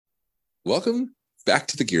Welcome back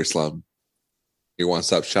to the Gear Slum, your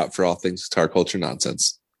one-stop shop for all things guitar culture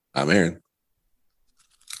nonsense. I'm Aaron.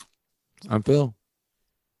 I'm Phil.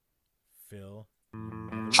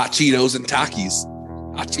 Hot Cheetos and Takis.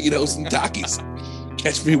 Hot Cheetos and Takis.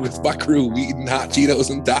 Catch me with my crew eating hot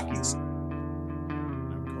Cheetos and Takis.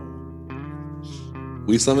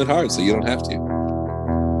 We slum it hard so you don't have to.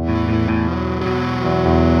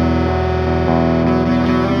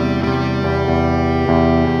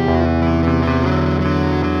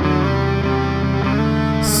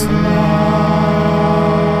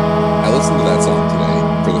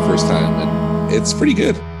 It's pretty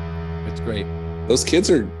good. It's great. Those kids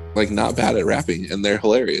are like not bad at rapping and they're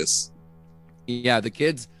hilarious. Yeah, the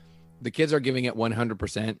kids are giving it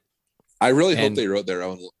 100%. I really hope they wrote their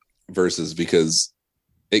own verses because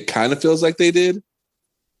it kind of feels like they did.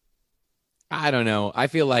 I don't know. I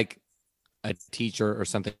feel like a teacher or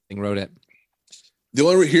something wrote it.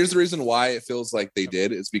 Here's the reason why it feels like they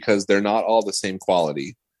did is because they're not all the same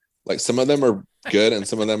quality. Like some of them are good and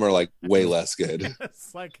some of them are like way less good.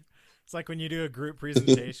 It's like when you do a group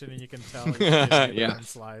presentation and you can tell yeah.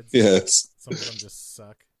 slides. Yes. Some of them just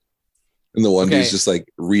suck. And the one dude's just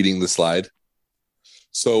like reading the slide.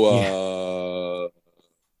 So,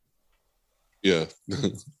 yeah.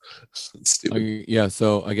 Stupid. Yeah,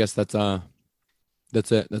 so I guess that's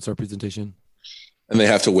it. That's our presentation. And they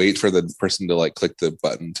have to wait for the person to like click the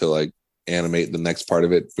button to like animate the next part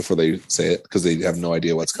of it before they say it because they have no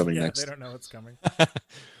idea what's coming next. They don't know what's coming.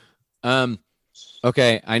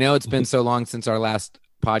 Okay, I know it's been so long since our last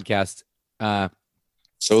podcast.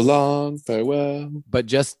 So long, farewell. But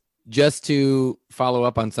just to follow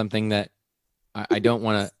up on something that I don't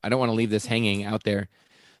want to leave this hanging out there.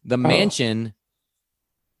 The mansion,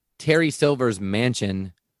 Terry Silver's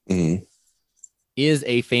mansion, is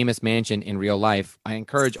a famous mansion in real life. I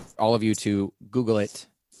encourage all of you to Google it.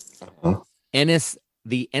 The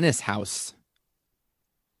Ennis House.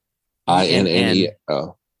 INNE.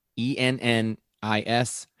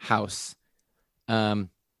 ENNIS house. And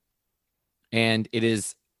it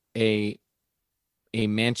is a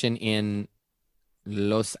mansion in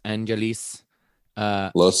Los Angeles.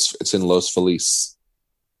 It's in Los Feliz.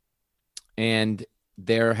 And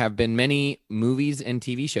there have been many movies and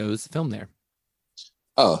TV shows filmed there.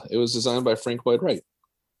 Oh, it was designed by Frank Lloyd Wright.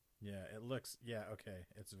 Yeah, it looks okay.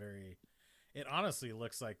 It honestly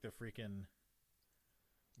looks like the freaking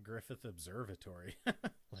Griffith Observatory.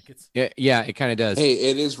 Like it's yeah, it kind of does. Hey,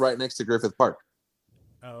 it is right next to Griffith Park.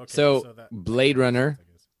 Oh, okay. So Blade Runner,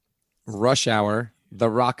 Rush Hour, The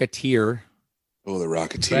Rocketeer. Oh, The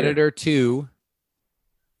Rocketeer. Predator 2,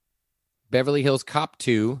 Beverly Hills Cop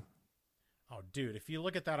 2. Oh, dude, if you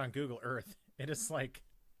look at that on Google Earth, it is like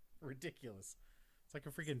ridiculous. It's like a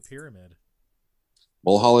freaking pyramid.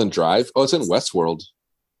 Mulholland Drive. Oh, it's in Westworld.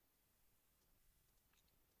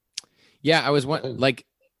 Yeah, I was like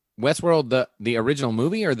Westworld, the original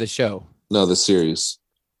movie or the show? No, the series.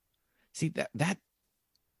 See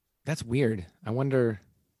that's weird. I wonder.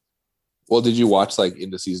 Well, did you watch like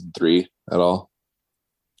into season 3 at all?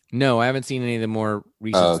 No, I haven't seen any of the more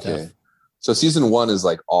recent stuff. So season 1 is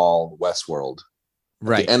like all Westworld.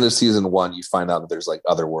 Right. At the end of season 1, you find out that there's like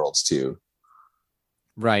other worlds too.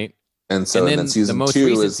 Right. And so then season the most 2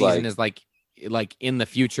 recent is season like is like in the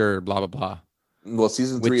future, blah blah blah. Well,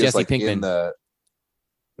 season 3 with is Jesse like Pinkman.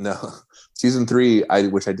 Season 3,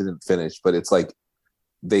 which I didn't finish, but it's like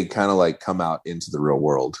they kind of like come out into the real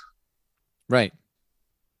world, right?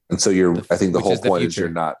 And so I think the whole point is you're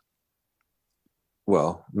not.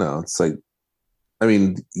 Well, no, it's like, I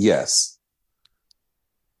mean, yes,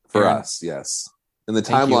 for Aaron. us, yes, in the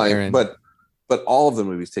timeline, but all of the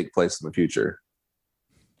movies take place in the future.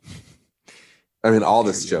 I mean, all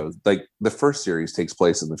this shows like the first series takes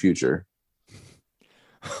place in the future.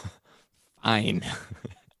 Fine.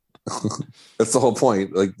 That's the whole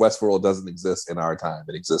point. Like Westworld doesn't exist in our time;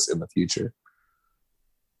 it exists in the future.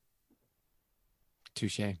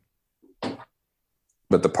 Touché.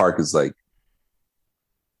 But the park is like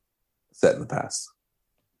set in the past.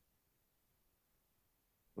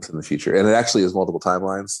 It's in the future, and it actually is multiple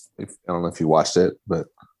timelines. I don't know if you watched it, but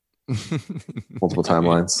multiple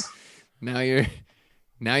timelines. Now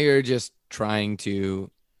you're just trying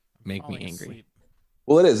to make me angry. Asleep.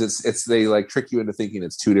 Well, it is. It's they like trick you into thinking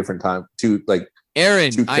it's two different Aaron, two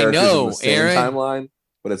characters I know, in the same Aaron. timeline,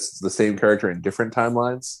 but it's the same character in different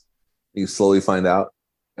timelines. You slowly find out,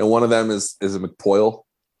 and one of them is a McPoyle.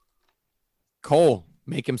 Cole,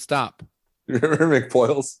 make him stop. Remember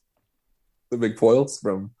McPoyles? The McPoyles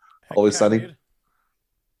from Always Sunny. Dude.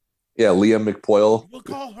 Yeah, Liam McPoyle. We'll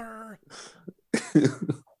call her.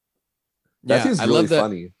 That seems really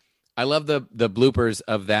funny. I love the bloopers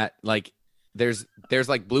of that. Like there's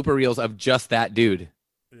like blooper reels of just that dude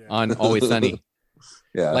on Always Sunny.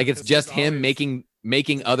 Yeah. Like it's just him making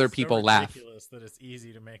other people so laugh. Ridiculous that it's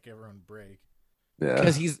easy to make everyone break. Yeah.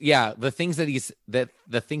 Because the things that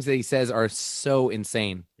the things that he says are so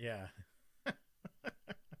insane. Yeah.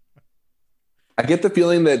 I get the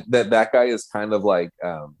feeling that guy is kind of like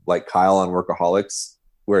Kyle on Workaholics,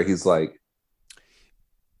 where he's like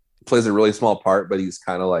plays a really small part, but he's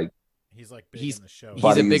kind of like he's like big in the show.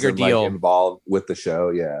 He's a bigger deal, like, involved with the show.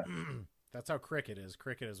 Yeah, that's how Cricket is.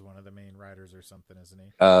 Cricket is one of the main writers or something, isn't he?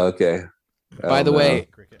 Okay. By the way,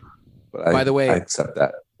 I accept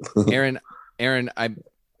that. Aaron, I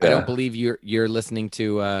don't believe you're listening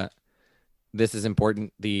to This Is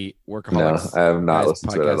Important, the Workaholics. No, I have not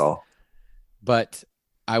listened to it at all. But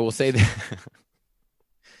I will say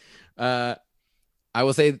that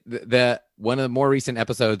that one of the more recent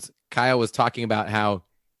episodes, Kyle was talking about how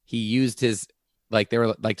he used his, like, they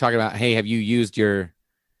were like talking about, hey, have you used your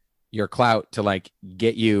clout to like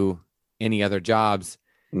get you any other jobs?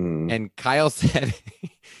 And Kyle said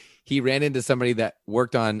he ran into somebody that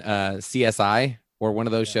worked on CSI or one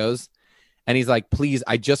of those shows. And he's like, please,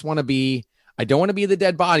 I don't want to be the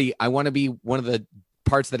dead body. I want to be one of the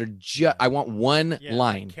parts that are just, I want one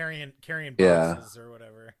line. Like carrying boxes or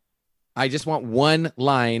whatever. I just want one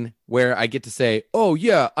line where I get to say, oh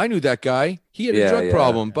yeah, I knew that guy. He had a drug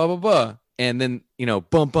problem, blah, blah, blah. And then,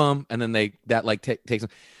 bum. And then that takes him.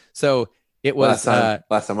 So it was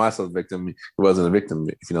last time I saw the victim, he wasn't a victim,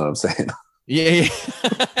 if you know what I'm saying. Yeah.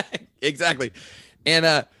 Exactly.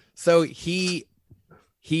 And so he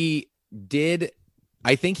did,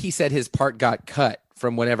 I think he said his part got cut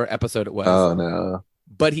from whatever episode it was. Oh no.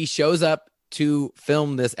 But he shows up to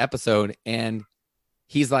film this episode and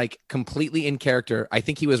he's like completely in character. I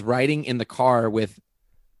think he was riding in the car with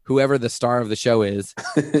whoever the star of the show is.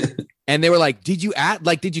 And they were like, did you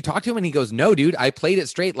talk to him? And he goes, no, dude, I played it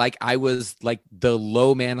straight. Like I was like the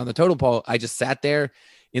low man on the totem pole. I just sat there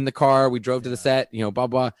in the car. We drove to the set, blah,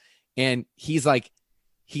 blah. And he's like,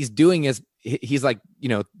 he's like,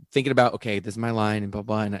 thinking about, okay, this is my line and blah,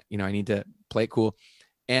 blah. And I need to play it cool.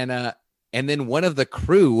 And then one of the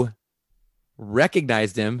crew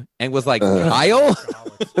recognized him and was like, Kyle?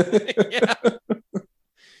 Yeah.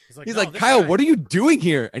 He's like, Kyle, what are you doing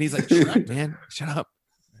here? And he's like, shut up, man. Shut up.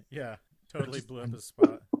 Yeah. Totally blew up his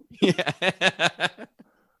spot. Yeah.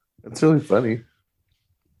 That's really funny.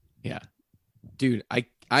 Yeah. Dude, I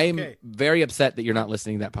am very upset that you're not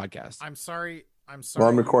listening to that podcast. I'm sorry. Well,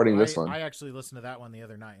 I'm recording this one. I actually listened to that one the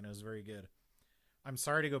other night and it was very good. I'm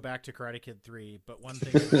sorry to go back to Karate Kid 3, but one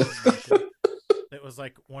thing that was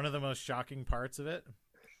like one of the most shocking parts of it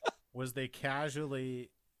was they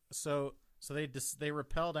casually they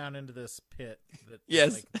rappel down into this pit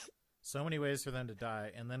that like so many ways for them to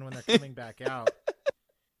die, and then when they're coming back out,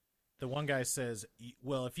 the one guy says,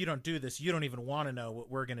 well, if you don't do this, you don't even want to know what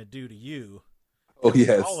we're going to do to you. Oh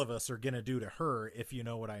yes, all of us are going to do to her, if you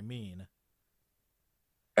know what I mean.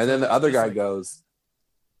 And then the other guy goes,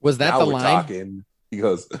 was that the line? Talking. He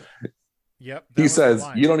goes, yep. He says,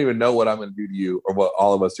 you don't even know what I'm going to do to you or what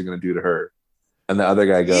all of us are going to do to her. And the other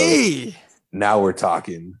guy goes, now we're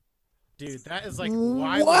talking. Dude, that is like,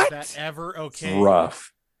 why was that ever okay? It's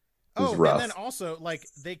rough. And then also, like,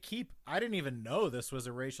 I didn't even know this was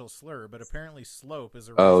a racial slur, but apparently slope is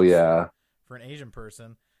a racial slur for an Asian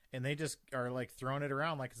person. And they just are, like, throwing it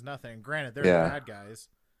around like it's nothing. Granted, they're the bad guys,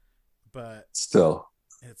 but still.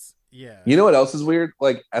 It's, You know what else is weird?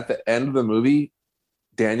 Like, at the end of the movie,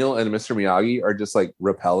 Daniel and Mr. Miyagi are just, like,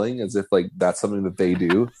 repelling as if, like, that's something that they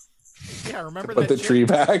do. Yeah, remember that the tree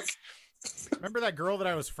back? Remember that girl that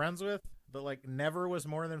I was friends with? That, like, never was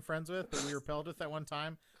more than friends with, that we repelled with that one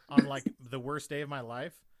time on, like, the worst day of my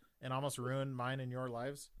life and almost ruined mine and your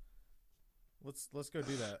lives? Let's go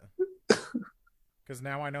do that. Because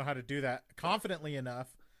now I know how to do that confidently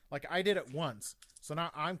enough. Like, I did it once. So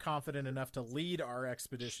now I'm confident enough to lead our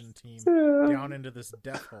expedition team down into this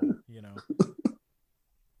death hole,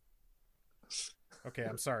 Okay,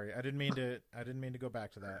 I'm sorry. I didn't mean to go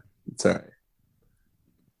back to that. It's all right.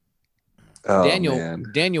 Oh,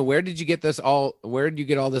 Daniel, where did you get this all? Where did you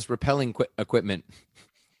get all this rappelling equipment?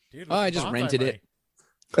 Dude, I just rented it.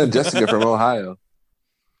 And Jessica from Ohio.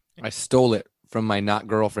 I stole it from my not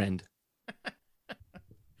girlfriend.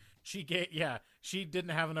 She didn't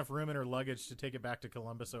have enough room in her luggage to take it back to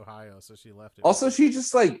Columbus, Ohio, so she left it. Also, she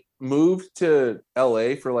just like moved to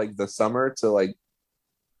LA for like the summer to like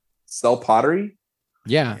sell pottery.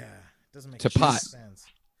 Yeah. Doesn't make sense.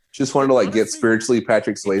 Just wanted to like get spiritually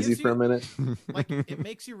Patrick Swayze for a minute. Like, it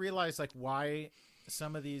makes you realize like why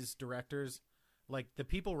some of these directors like the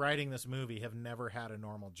people writing this movie have never had a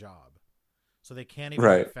normal job, so they can't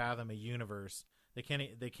even fathom a universe. They can't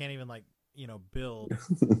even like, you know, build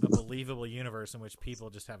a believable universe in which people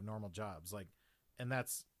just have normal jobs. Like, and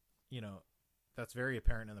that's, you know, that's very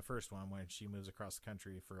apparent in the first one when she moves across the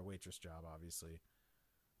country for a waitress job, obviously.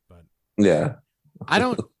 But yeah, I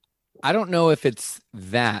don't know if it's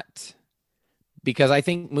that, because I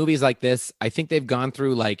think movies like this, I think they've gone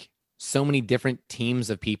through like so many different teams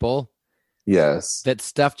of people. Yes. That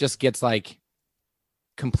stuff just gets like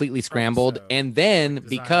completely scrambled. So. And then like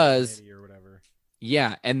because, or whatever.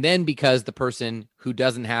 yeah. And then because the person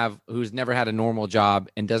who's never had a normal job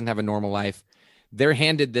and doesn't have a normal life, they're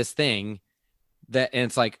handed this thing that, and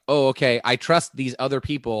it's like, oh, okay, I trust these other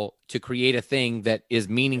people to create a thing that is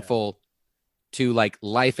meaningful to like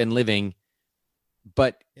life and living,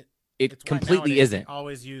 but it completely isn't. They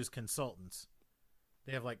always use consultants.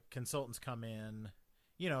 They have like consultants come in.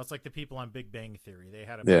 You know, it's like the people on Big Bang Theory. They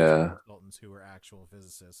had a bunch of consultants who were actual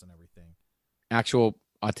physicists and everything. Actual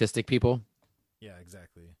autistic people? Yeah,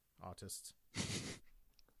 exactly. Autists.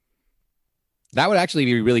 That would actually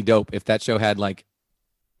be really dope if that show had like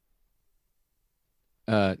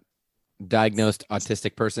a diagnosed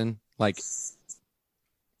autistic person, like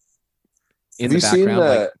in the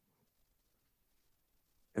background.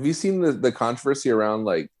 Have you seen the controversy around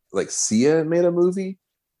like Sia made a movie?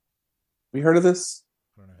 Have you heard of this?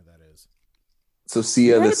 I don't know who that is. So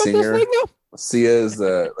Sia, the singer, Sia is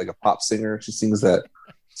like a pop singer. She sings that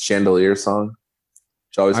Chandelier song.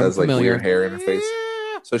 She always has like weird hair in her face.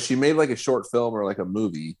 So she made like a short film or like a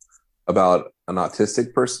movie about an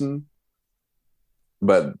autistic person,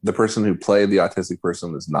 but the person who played the autistic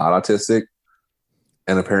person is not autistic,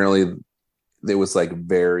 and apparently there was like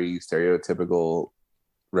very stereotypical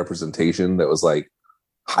representation that was like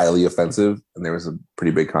highly offensive, and there was a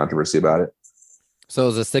pretty big controversy about it. So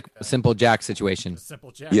it was a Simple Jack situation.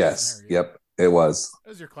 Simple Jack. Yes. Scenario. Yep. It was. That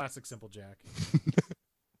was your classic Simple Jack.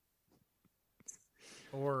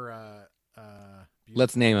 Or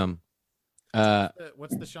let's name him.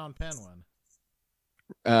 What's the Sean Penn one?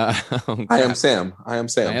 I Am Sam. I Am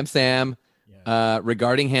Sam. I Am Sam. Yeah.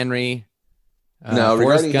 Regarding Henry. No,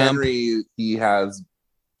 Regarding Gump. Henry, he has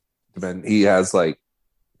like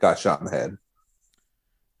got shot in the head.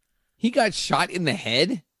 He got shot in the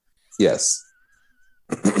head? Yes.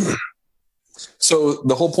 So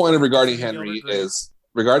the whole point of Regarding Henry is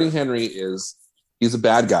he's a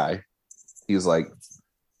bad guy. He's a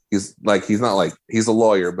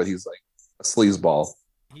lawyer, but he's like a sleazeball.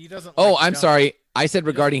 He doesn't. Oh, I'm sorry. I said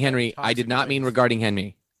Regarding Henry. I did not mean Regarding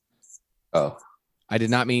Henry. Oh. I did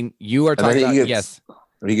not mean you are talking about. Yes.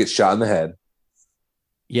 He gets shot in the head.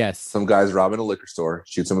 Yes. Some guy's robbing a liquor store,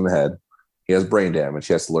 shoots him in the head. He has brain damage.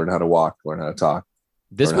 He has to learn how to walk, learn how to talk.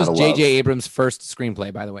 This was J.J. Abrams' first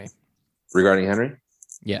screenplay, by the way. Regarding Henry?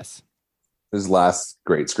 Yes. His last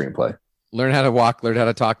great screenplay. Learn how to walk, learn how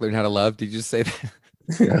to talk, learn how to love. Did you just say that?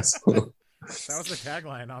 Yes. That was the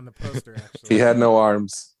tagline on the poster, actually. He had no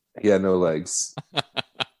arms. He had no legs.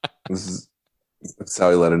 That's how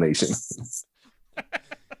he led a nation.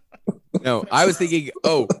 No, I was thinking,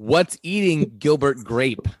 what's eating Gilbert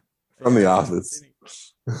Grape? From The Office.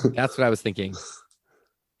 That's what I was thinking.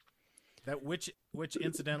 That which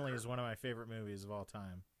incidentally is one of my favorite movies of all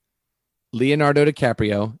time. Leonardo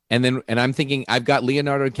DiCaprio, and I'm thinking I've got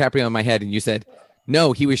Leonardo DiCaprio in my head, and you said,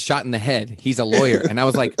 no, he was shot in the head. He's a lawyer, and I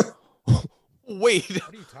was like, wait,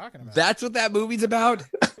 what are you talking about? That's what that movie's about?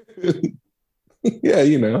 Yeah,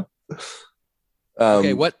 you know.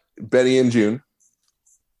 Okay, what? Betty and June.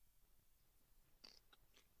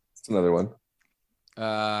 It's another one.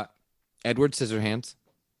 Edward Scissorhands.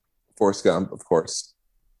 Forrest Gump, of course.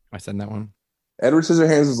 I said that one. Edward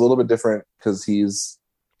Scissorhands is a little bit different because he's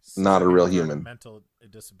not a real human. Mental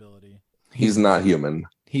disability. He's not human.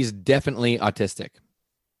 He's definitely autistic.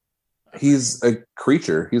 He's a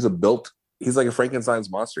creature. He's like a Frankenstein's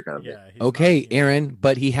monster kind of thing. Okay, Aaron,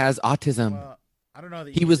 but he has autism. Well, I don't know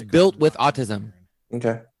that he was built with autism.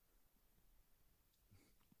 Okay.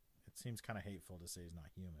 It seems kind of hateful to say he's not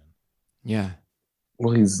human. Yeah.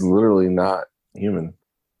 Well, he's literally not human.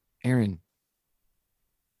 Aaron.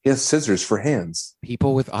 He has scissors for hands.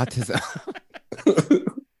 People with autism.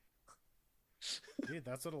 Dude,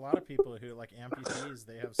 that's what a lot of people who like amputees,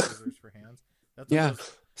 they have scissors for hands.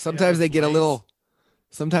 That's sometimes they get a little.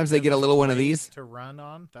 Sometimes they get a little one of these to run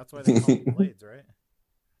on. That's why they call them blades, right?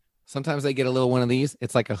 Sometimes they get a little one of these.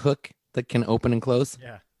 It's like a hook that can open and close.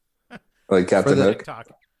 Yeah. Like Captain Hook.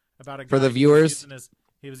 About a guy for the viewers.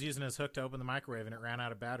 He was using his hook to open the microwave, and it ran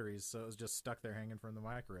out of batteries, so it was just stuck there hanging from the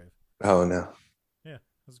microwave. Oh no. Yeah,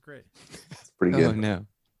 it was great. It's pretty good. Oh no.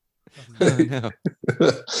 Oh no.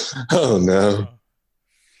 Oh no.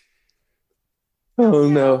 Oh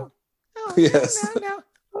no. Oh, yes. No.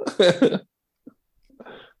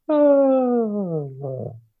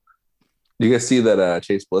 Oh. You guys see that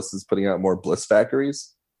Chase Bliss is putting out more Bliss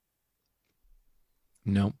factories?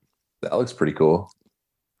 No. That looks pretty cool.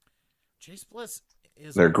 Chase Bliss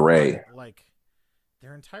is They're gray. Like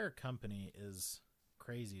their entire company is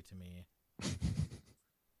crazy to me.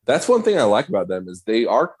 That's one thing I like about them is they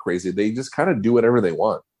are crazy. They just kind of do whatever they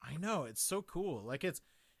want. I know, it's so cool. Like it's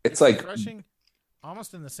like refreshing,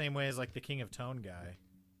 almost in the same way as like the King of Tone guy.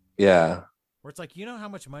 Yeah. Where it's like, you know how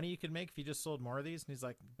much money you could make if you just sold more of these? And he's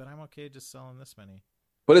like, but I'm okay just selling this many.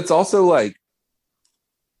 But it's also like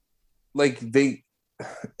they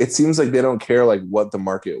it seems like they don't care like what the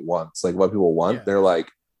market wants, like what people want. Yeah. They're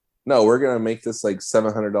like, no, we're gonna make this like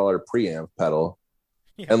 $700 preamp pedal.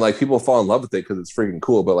 Yeah. And like people fall in love with it because it's freaking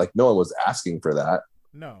cool, but like no one was asking for that.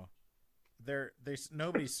 No.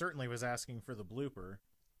 Nobody certainly was asking for the blooper.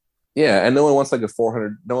 Yeah, and no one wants like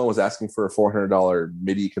no one was asking for a $400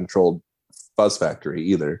 MIDI controlled Fuzz Factory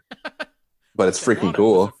either. But it's freaking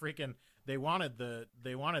cool. They wanted the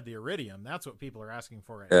Iridium. That's what people are asking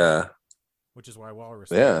for right now. Yeah. Which is why Walrus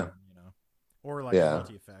them, or like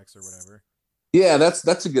multi-effects or whatever. Yeah,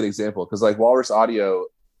 that's a good example because like Walrus Audio,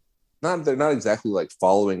 they're not exactly like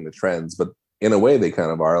following the trends, but in a way they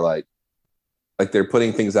kind of are like they're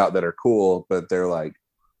putting things out that are cool, but they're like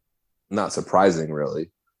not surprising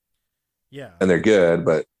really. Yeah. And they're good,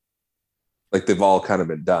 but like they've all kind of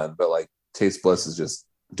been done. But like Chase Bliss is just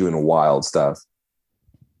doing wild stuff.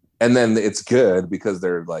 And then it's good because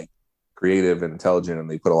they're like creative and intelligent and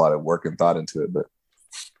they put a lot of work and thought into it. But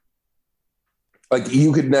like I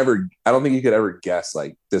don't think you could ever guess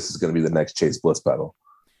like this is going to be the next Chase Bliss pedal.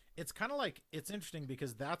 It's kind of like, it's interesting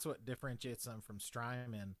because that's what differentiates them from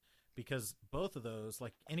Strymon, because both of those,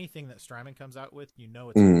 like anything that Strymon comes out with, it's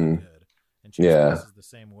really good. And Chase Bliss is the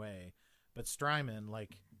same way. But Strymon,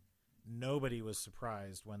 like nobody was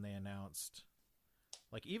surprised when they announced,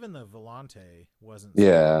 like even the Volante wasn't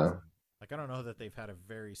surprising. Like I don't know that they've had a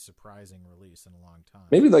very surprising release in a long time.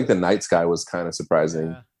 Maybe like the Night Sky was kind of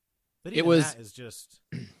surprising. Yeah. But even that is just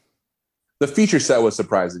the feature set was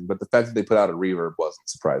surprising, but the fact that they put out a reverb wasn't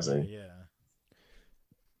surprising. Yeah.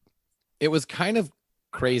 It was kind of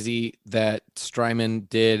crazy that Strymon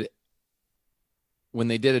did, when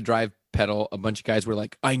they did a drive pedal, a bunch of guys were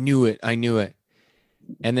like, I knew it. And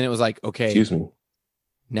then it was like, okay, excuse me.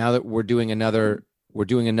 Now that we're doing another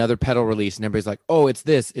pedal release, and everybody's like, oh, it's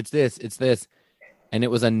this. And it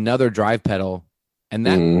was another drive pedal. And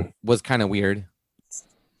that was kind of weird.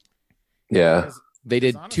 Yeah. They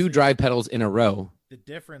did honestly, 2 drive pedals in a row. The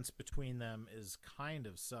difference between them is kind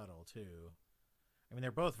of subtle too. I mean,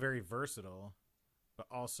 they're both very versatile, but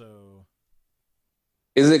also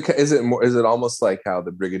is it almost like how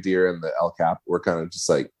the Brigadier and the El Cap were kind of just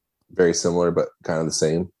like very similar but kind of the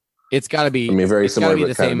same? It's got to be. I mean, very similar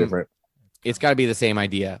but kind of different. It's got to be the same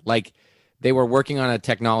idea. Like they were working on a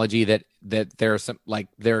technology that there are some, like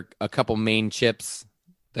there are a couple main chips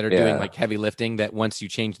that are doing like heavy lifting, that once you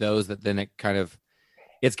change those, that then it kind of,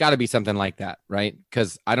 it's got to be something like that, right?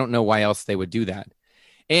 Because I don't know why else they would do that.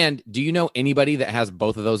 And do you know anybody that has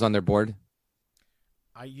both of those on their board?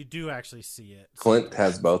 You do actually see it. Clint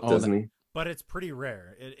has both, doesn't he? But it's pretty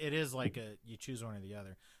rare. It is like you choose one or the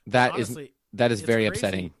other. That honestly, is very crazy.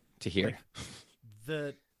 Upsetting to hear. Like,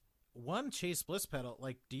 the one Chase Bliss pedal,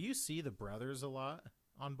 like, do you see the brothers a lot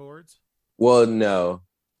on boards? Well, no.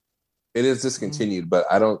 It is discontinued, but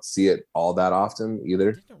I don't see it all that often either.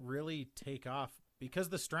 It didn't really take off because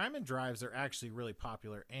the Strymon drives are actually really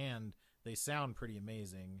popular and they sound pretty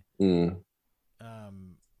amazing. The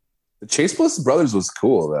Chase Bliss brothers was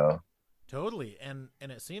cool though. Totally, and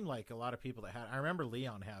it seemed like a lot of people that had. I remember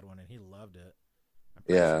Leon had one and he loved it.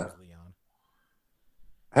 Yeah, sure it was Leon.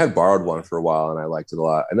 I had borrowed one for a while and I liked it a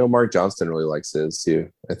lot. I know Mark Johnston really likes his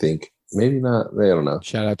too. I think maybe not. I don't know.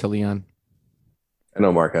 Shout out to Leon. I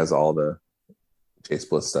know Mark has all the Chase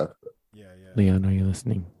Bliss stuff. But... Yeah. Leon, are you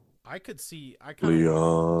listening? I kind of like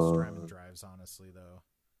Strymon drives, honestly, though.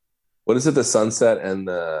 What is it? The Sunset and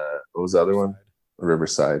the what was the other one?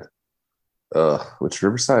 Riverside. Which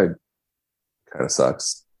Riverside kind of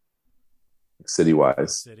sucks, city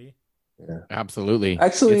wise. City. Yeah, absolutely.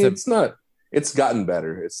 Actually, it's not. It's gotten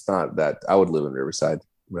better. It's not that I would live in Riverside,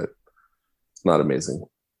 but it's not amazing.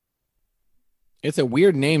 It's a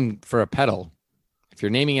weird name for a pedal. If you're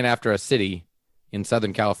naming it after a city in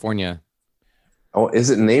Southern California. Oh, is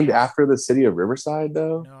it named after the city of Riverside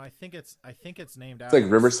though? No, I think it's named after. It's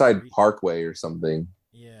like Riverside Parkway or something.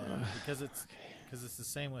 Yeah, because it's the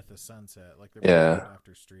same with the Sunset. Like they're named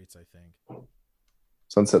after streets, I think.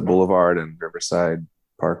 Sunset Boulevard and Riverside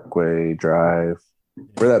Parkway Drive.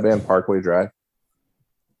 Remember that band Parkway Drive?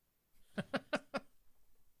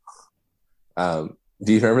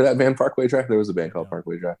 Do you remember that band Parkway Drive? There was a band called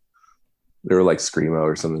Parkway Drive. They were like Screamo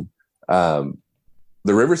or something. The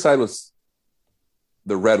Riverside was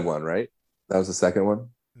the red one, right? That was the second one?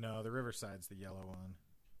 No, the Riverside's the yellow one.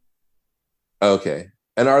 Okay.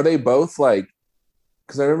 And are they both like,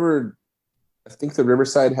 because I think the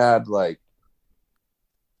Riverside had like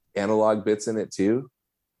analog bits in it too.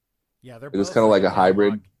 Yeah, it was kind of like a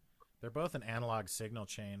hybrid. They're both an analog signal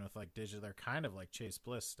chain with like digital. They're kind of like Chase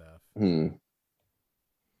Bliss stuff.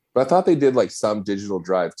 But I thought they did like some digital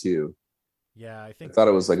drive too. Yeah, I thought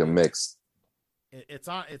it was like a mix.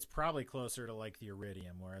 It's probably closer to like the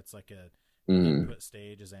Iridium, where it's like a input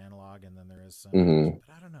stage is analog, and then there is some.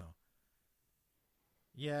 But I don't know.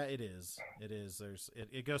 Yeah, it is. It is.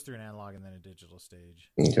 It goes through an analog and then a digital stage.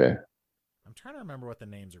 Okay. I'm trying to remember what the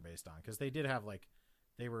names are based on, because they did have like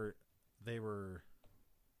they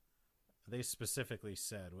specifically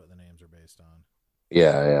said what the names are based on.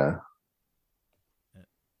 Yeah.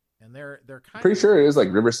 And they're kind pretty sure it is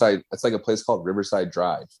like Riverside. It's like a place called Riverside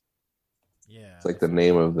Drive. Yeah. It's like the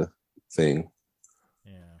name of the thing.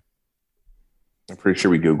 Yeah. I'm pretty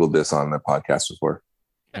sure we Googled this on the podcast before.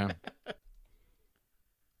 Yeah.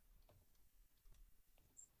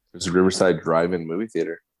 There's a Riverside Drive-In movie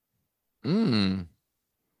theater.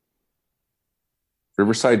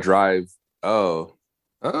 Riverside Drive. Oh.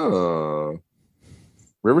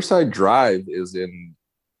 Riverside Drive is in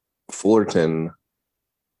Fullerton,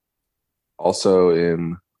 also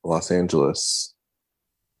in Los Angeles.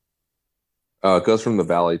 It goes from the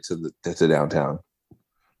valley to downtown.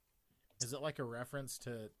 Is it like a reference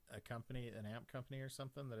to a company, an amp company or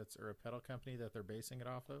something or a pedal company that they're basing it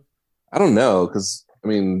off of? I don't know, because I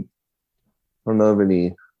don't know of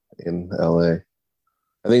any in LA.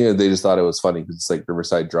 I think they just thought it was funny because it's like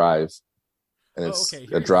Riverside Drive, and it's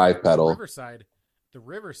a drive pedal. The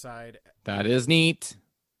Riverside. That is neat.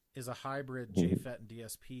 Is a hybrid JFET and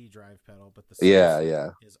DSP drive pedal, but the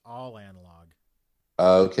is all analog.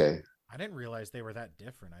 Okay. I didn't realize they were that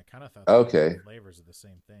different. I kind of thought the flavors of the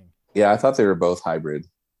same thing. Yeah, I thought they were both hybrid.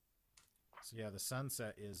 So yeah, the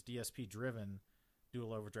Sunset is DSP driven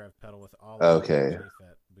dual overdrive pedal with all JFET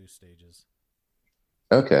boost stages.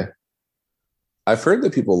 Okay. I've heard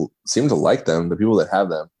that people seem to like them, the people that have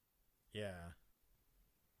them. Yeah.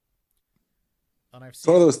 And it's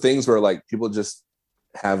one of those things where like people just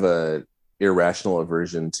have a irrational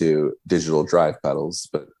aversion to digital drive pedals,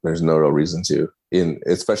 but there's no real reason to,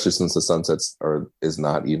 especially since the Sunsets is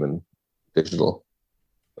not even digital.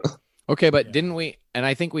 Okay, but didn't we, and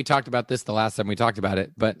I think we talked about this the last time we talked about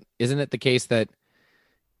it, but isn't it the case that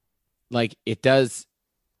like it does,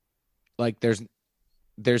 like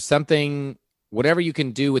there's something, whatever you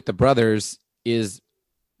can do with the Brothers is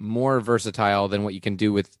more versatile than what you can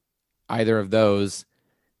do with either of those,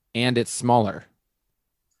 and it's smaller.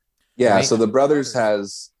 Yeah, right? So the Brothers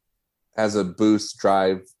has a boost,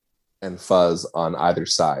 drive, and fuzz on either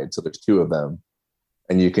side. So there's two of them,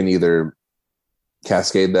 and you can either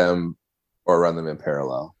cascade them or run them in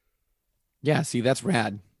parallel. Yeah, see, that's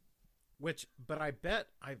rad. But I bet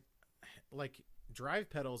like drive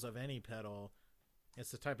pedals of any pedal,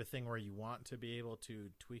 it's the type of thing where you want to be able to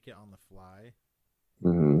tweak it on the fly.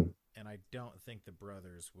 Mm-hmm. And I don't think the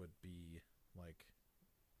Brothers would be like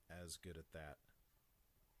as good at that.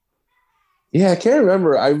 Yeah, I can't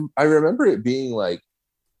remember. I remember it being like,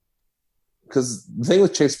 because the thing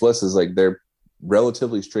with Chase Bliss is like they're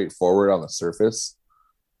relatively straightforward on the surface,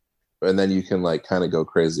 and then you can like kind of go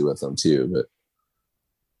crazy with them too. But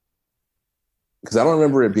because I don't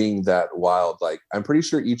remember it being that wild. Like I'm pretty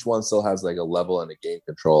sure each one still has like a level and a gain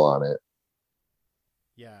control on it.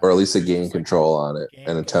 Yeah, or at least a gain control on it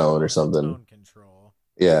and a tone or something. Tone control.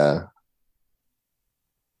 Yeah.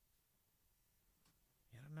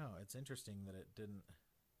 I don't know. It's interesting that it didn't.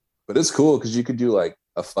 But it's cool because you could do like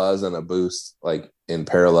a fuzz and a boost like in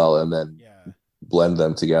parallel and then blend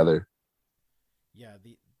them together. Yeah,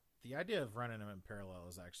 the idea of running them in parallel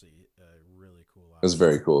is actually really cool. It's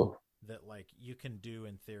very cool. That like you can do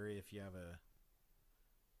in theory if you have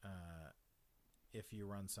if you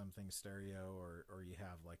run something stereo or you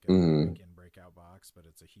have like a break-in breakout box, but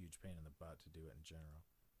it's a huge pain in the butt to do it in general.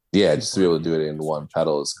 Yeah, just to be able to do it in one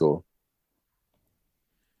pedal is cool.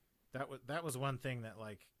 That was one thing that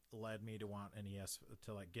like led me to want an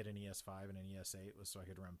get an ES5 and an ES8 was so I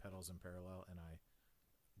could run pedals in parallel, and I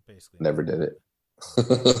basically never did it.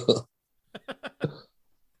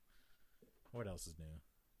 What else is new?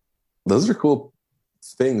 Those are cool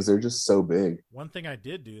things. They're just so big. One thing I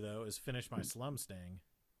did do though is finish my Slum Stang.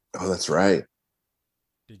 Oh, that's right.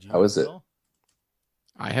 Did you? How is it?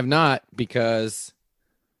 I have not, because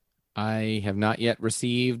I have not yet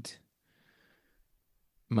received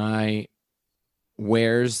my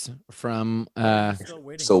wares from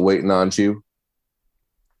still waiting on you.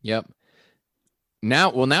 Yep.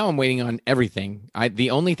 Now I'm waiting on everything.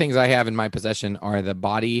 The only things I have in my possession are the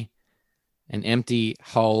body, an empty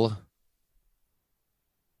hull,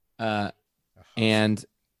 and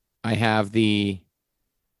I have the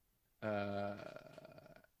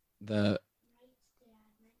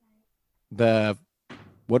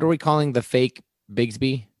what are we calling the fake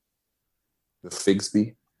Bigsby? The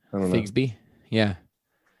Figsby? I don't know. Figsby? Yeah.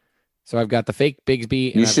 So I've got the fake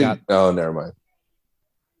Bigsby. And oh, never mind.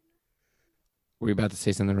 Were you about to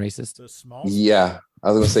say something racist? The small. Yeah,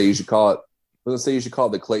 I was gonna say you should call it.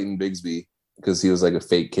 The Clayton Bigsby because he was like a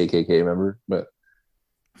fake KKK member. But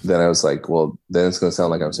then I was like, well, then it's gonna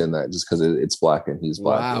sound like I'm saying that just because it's black and he's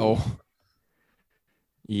black. Wow.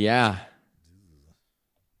 Yeah.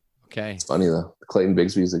 Okay. It's funny though. Clayton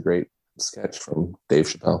Bigsby is a great sketch from Dave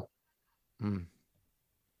Chappelle.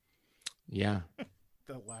 Yeah.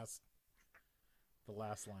 the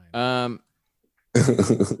last line.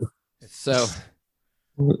 So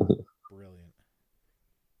brilliant.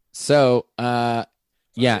 So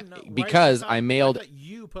yeah, because I mailed.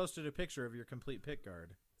 You posted a picture of your complete pick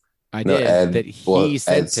guard. I did. Ed, that he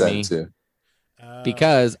sent to me. Too.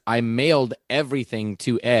 Because I mailed everything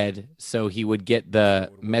to Ed so he would get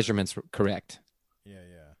the measurements correct. Yeah.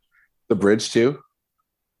 The bridge too?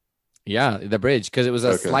 Yeah, the bridge, because it was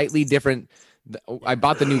a slightly different. I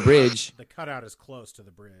bought the new bridge. The cutout is close to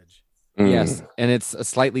the bridge. Yes, and it's a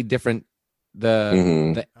slightly different.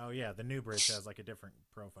 The new bridge has like a different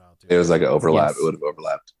profile too. It was like an overlap. Yes. It would have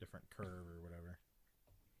overlapped. Different curve or whatever.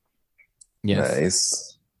 Yes.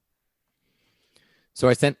 Nice. So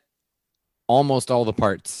I sent almost all the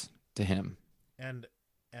parts to him. And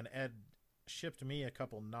Ed shipped me a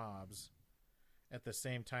couple knobs at the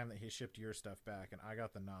same time that he shipped your stuff back, and I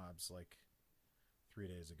got the knobs like 3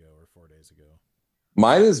 days ago or 4 days ago.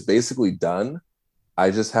 Mine is basically done.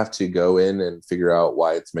 I just have to go in and figure out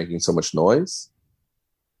why it's making so much noise.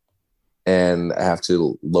 And I have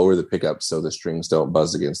to lower the pickup so the strings don't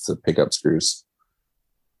buzz against the pickup screws.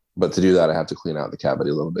 But to do that, I have to clean out the cavity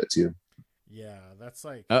a little bit too. Yeah, that's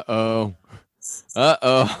like... Uh-oh.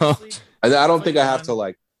 I don't think I have to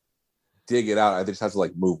like dig it out. I just have to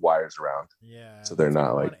like move wires around. Yeah. So they're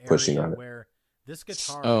not like pushing on it. Where this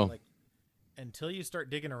guitar, like, until you start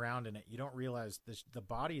digging around in it, you don't realize the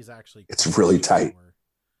body is actually... It's really tight.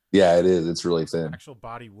 Yeah, it is. It's really thin. The actual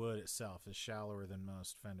body wood itself is shallower than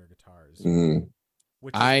most Fender guitars. Mm-hmm.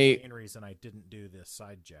 Which is the main reason I didn't do this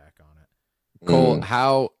side jack on it. Cole,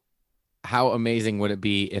 how amazing would it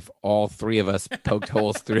be if all three of us poked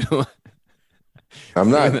holes through?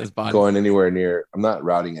 I'm not going anywhere near. I'm not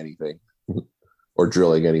routing anything or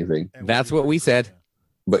drilling anything. That's what we said.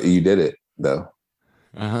 But you did it though.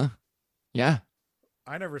 Yeah.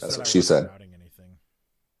 I never That's said what I she wasn't said. routing anything.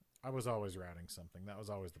 I was always routing something. That was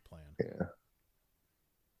always the plan. Yeah.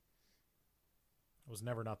 It was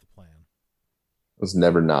never not the plan. It was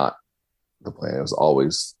never not the plan. It was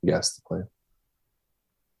always the plan.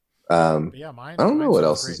 But yeah, I don't know what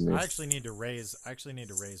else is new. I actually need to raise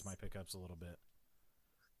my pickups a little bit.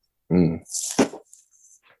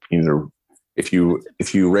 If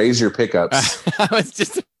you raise your pickups, I was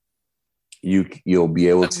just you'll be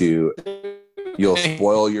able to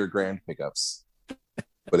spoil your grand pickups.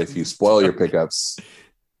 But if you spoil your pickups,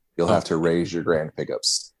 you'll have to raise your grand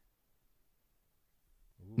pickups.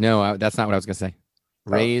 No, that's not what I was going to say.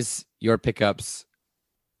 Raise your pickups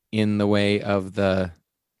in the way of the...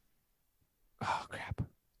 Oh, crap.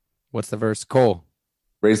 What's the verse? Cole.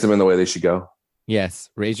 Raise them in the way they should go. Yes.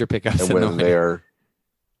 Raise your pickups and when they are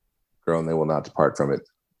grown, they will not depart from it.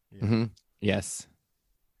 Yeah. Mm-hmm. Yes.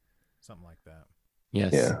 Something like that.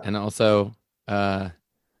 Yes. Yeah. And also...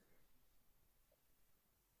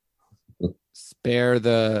 spare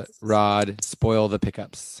the rod, spoil the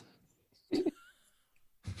pickups.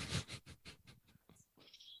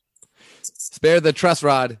 Spare the truss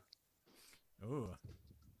rod. Ooh.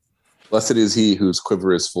 Blessed is he whose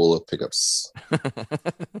quiver is full of pickups.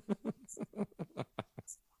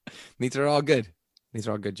 These are all good. These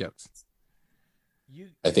are all good jokes.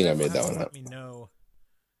 I think I made that one up. Let me know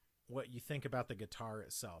what you think about the guitar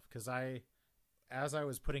itself, because as I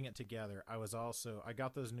was putting it together, I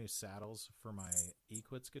got those new saddles for my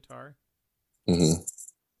Equitz guitar. Mm-hmm.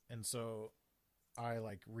 And so I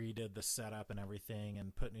like redid the setup and everything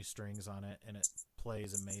and put new strings on it, and it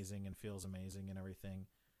plays amazing and feels amazing and everything.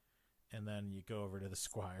 And then you go over to the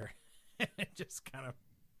Squire and it just kind of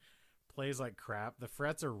plays like crap. The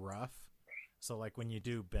frets are rough. So like when you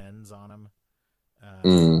do bends on them,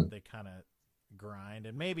 they kind of grind.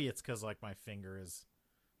 And maybe it's because like my finger is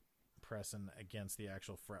pressing against the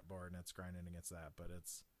actual fretboard and it's grinding against that. But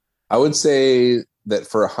it's. I would say that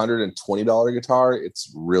for $120 guitar,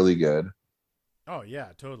 it's really good. Oh yeah,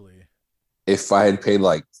 totally. If I had paid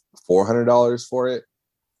like $400 for it,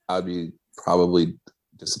 I'd be probably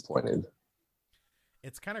disappointed.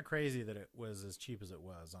 It's kind of crazy that it was as cheap as it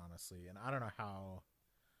was, honestly, and I don't know how.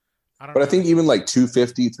 I think even like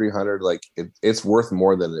 $250, $300, like it's worth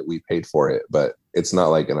more than that we paid for it, but it's not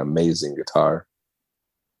like an amazing guitar.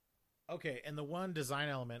 Okay, and the one design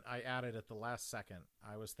element I added at the last second,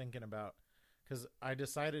 I was thinking about, because I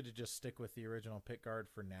decided to just stick with the original pickguard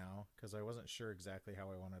for now, because I wasn't sure exactly how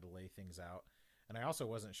I wanted to lay things out, and I also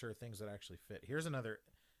wasn't sure things would actually fit. Here's another.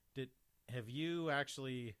 Do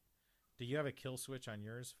you have a kill switch on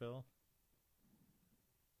yours, Phil?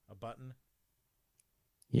 A button?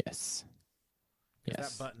 Yes.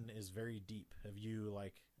 Yes. That button is very deep. Have you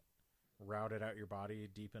routed out your body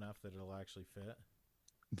deep enough that it'll actually fit?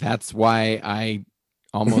 That's why I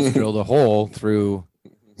almost drilled a hole through.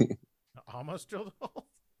 Almost drilled a hole?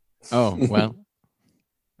 Oh, well.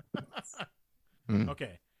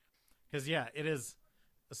 Okay. Because, yeah, it is.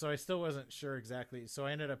 So I still wasn't sure exactly. So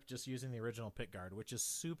I ended up just using the original pickguard, which is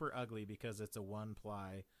super ugly because it's a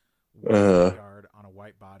one-ply pickguard on a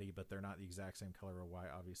white body, but they're not the exact same color of white,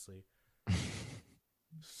 obviously.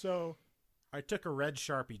 So I took a red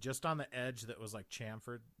Sharpie just on the edge that was like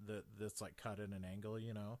chamfered, that's like cut at an angle,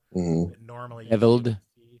 you know. Mm-hmm. Normally, beveled.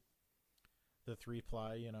 The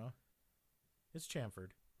 3-ply, you know, it's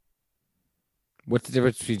chamfered. What's the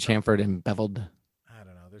difference between chamfered and beveled? I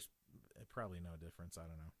don't know. There's probably no difference. I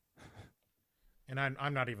don't know. And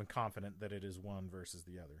I'm not even confident that it is one versus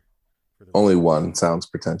the other. Only one sounds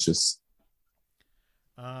pretentious.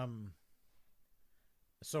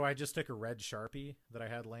 So I just took a red Sharpie that I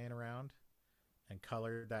had laying around and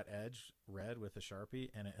colored that edge red with a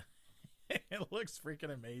Sharpie, and it looks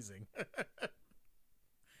freaking amazing.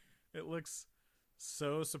 It looks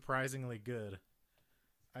so surprisingly good.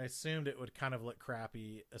 I assumed it would kind of look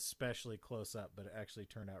crappy, especially close up, but it actually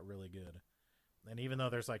turned out really good. And even though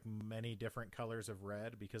there's like many different colors of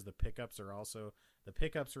red, because the pickups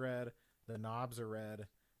red, the knobs are red,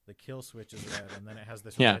 the kill switch is red, and then it has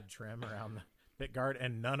this red trim around the pickguard,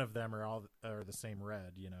 and none of them are the same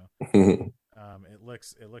red, you know. It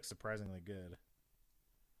looks surprisingly good.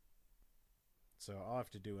 So I'll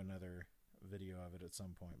have to do another video of it at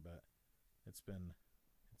some point, but it's been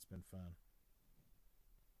fun.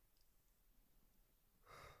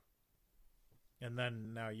 And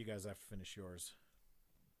then now you guys have to finish yours.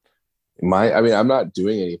 I'm not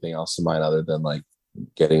doing anything else to mine other than like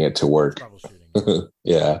getting it to work. Troubleshooting.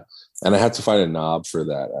 Yeah. And I have to find a knob for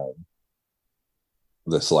that,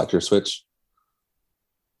 the selector switch.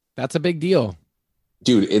 That's a big deal.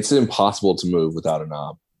 Dude, it's impossible to move without a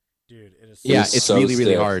knob. Dude, it is. Yeah, it's so really,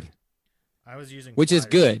 really hard. I was using which is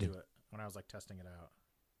good to do it when I was like testing it out.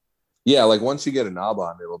 Yeah, like once you get a knob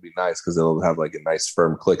on, it'll be nice because it'll have like a nice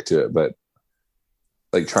firm click to it. But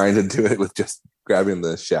like trying to do it with just grabbing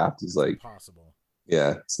the shaft is like impossible.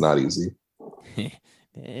 Yeah, it's not easy.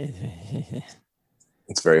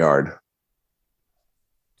 It's very hard.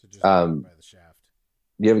 To just by the shaft.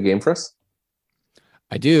 Do you have a game for us?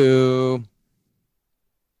 I do.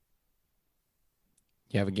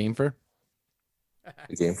 You have a game for?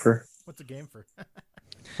 A game for? What's a game for?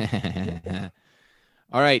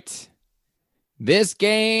 All right. This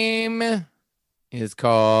game is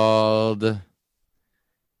called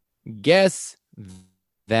Guess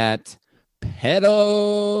That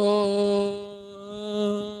Pedal.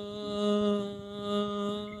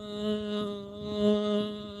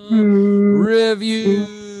 Review.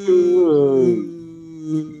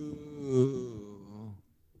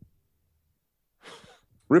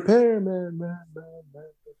 Repairman, man.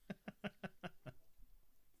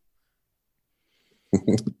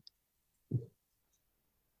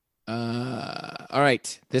 All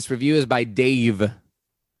right. This review is by Dave.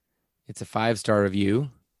 It's a 5-star review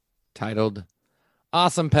titled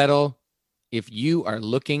Awesome Pedal. If you are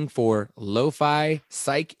looking for lo-fi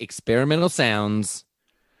psych experimental sounds,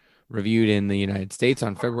 reviewed in the United States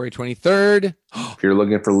on February 23rd. If you're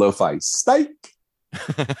looking for lo-fi psych.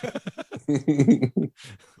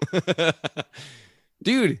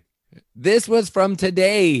 Dude, this was from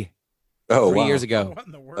today. Oh, 3 years ago. What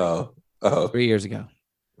in the world? Oh. 3 years ago.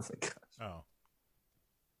 Oh.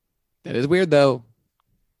 That is weird, though.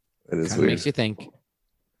 It is Kinda weird. Makes you think.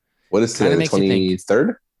 What is today, the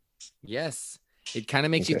 23rd? Yes. It kind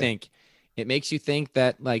of makes you think. It makes you think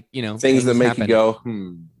that, like, you know, things that make happen. you go,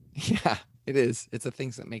 Yeah, it is. It's the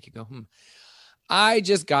things that make you go, I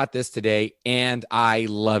just got this today, and I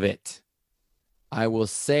love it. I will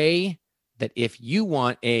say that if you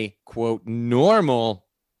want a quote normal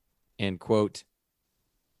end quote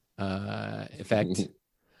effect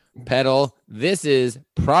pedal, this is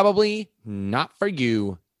probably not for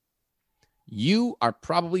you. You are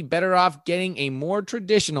probably better off getting a more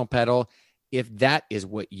traditional pedal if that is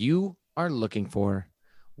what you are looking for.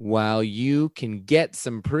 While you can get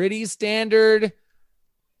some pretty standard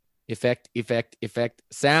effect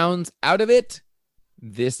sounds out of it,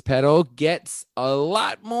 this pedal gets a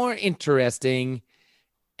lot more interesting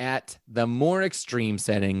at the more extreme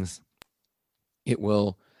settings. It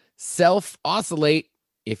will self-oscillate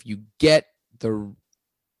if you get the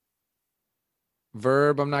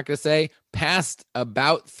verb, I'm not going to say, past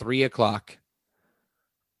about 3 o'clock.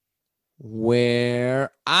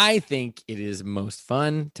 Where I think it is most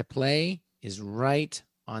fun to play is right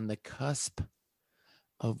on the cusp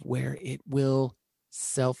of where it will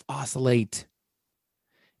self-oscillate.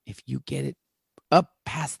 If you get it up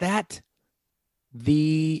past that,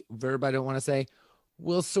 the verb I don't want to say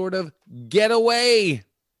will sort of get away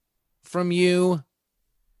from you.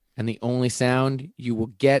 And the only sound you will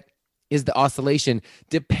get is the oscillation,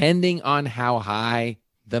 depending on how high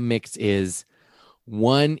the mix is.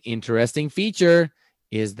 One interesting feature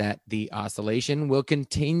is that the oscillation will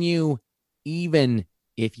continue even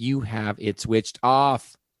if you have it switched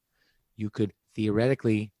off. You could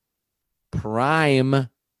theoretically prime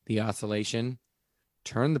the oscillation,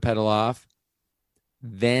 turn the pedal off,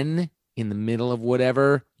 then in the middle of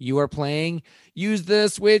whatever you are playing, use the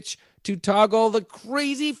switch to toggle the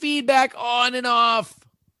crazy feedback on and off.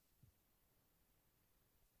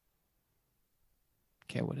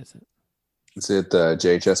 Okay, what is it? Is it the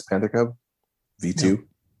JHS Panther Cub V2?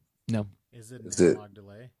 No. Is it an analog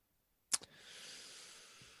delay?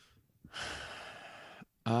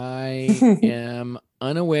 I am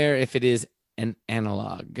unaware if it is an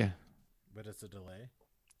analog. But it's a delay?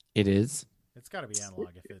 It is. It's got to be analog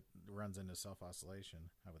if it runs into self-oscillation,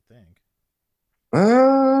 I would think.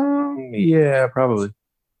 Yeah, probably.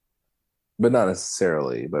 But not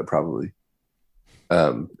necessarily, but probably.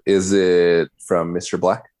 Is it from Mr.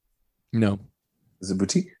 Black? No. Is it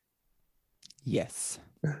Boutique? Yes.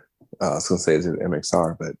 I was going to say is it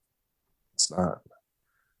MXR, but it's not.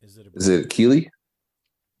 Is it Keeley?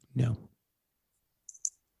 No.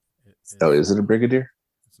 Is it a Brigadier?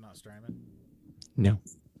 It's not Strymon? No.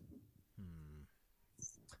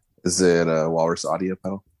 Is it a Walrus Audio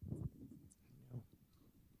pedal?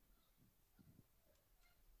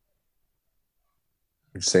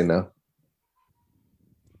 Did you say no?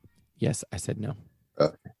 Yes, I said no.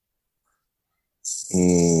 Okay.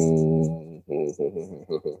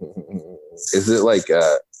 Is it like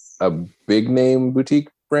a big name boutique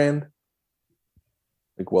brand?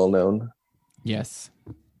 Like well known? Yes.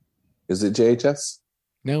 Is it JHS?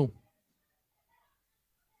 No.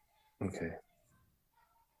 Okay.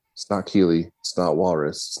 It's not Keeley. It's not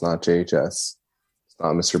Walrus. It's not JHS. It's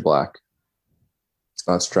not Mr. Black. It's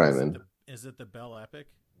not Strymon. Is it the Bell Epic?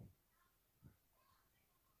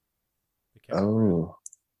 Oh.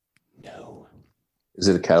 No. Is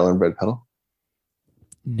it a cattle and bread pedal?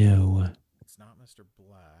 No. It's not Mr.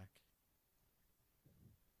 Black.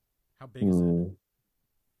 How big is it?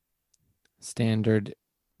 Standard,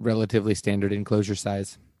 relatively standard enclosure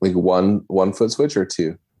size. Like one foot switch or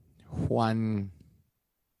two? One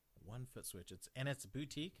foot switch. It's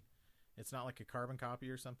boutique. It's not like a carbon copy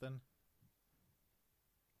or something.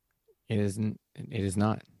 It isn't. It is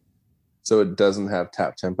not. So it doesn't have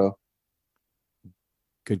tap tempo?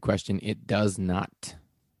 Good question. It does not.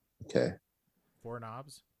 Okay. 4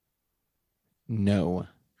 knobs? No.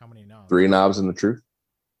 How many knobs? 3 knobs in the truth?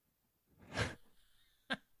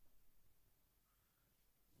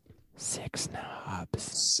 6 knobs.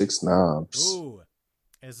 6 knobs. Ooh.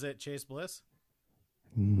 Is it Chase Bliss?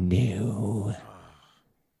 No.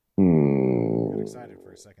 I'm excited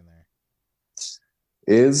for a second there.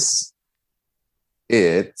 Is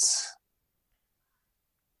it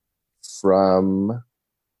from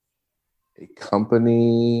a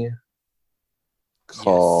company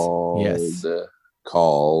called Yes.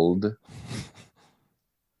 Called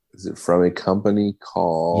is it from a company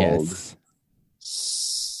called Yes.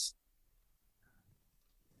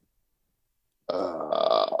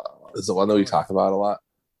 Is the one that we talk about a lot?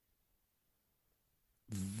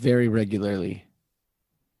 Very regularly.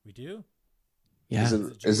 We do? Yeah.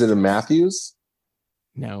 Is it a Matthews?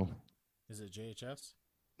 No. Is it JHS?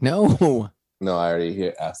 No. No, I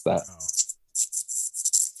already asked that.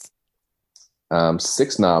 Oh.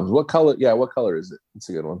 6 knobs. What color? Yeah, what color is it? It's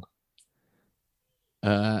a good one.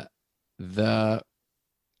 The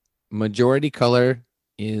majority color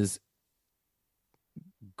is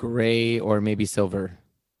gray or maybe silver.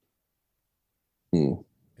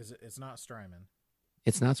 Is it? It's not Strymon.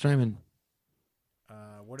 It's not Strymon.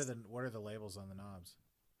 What are the labels on the knobs?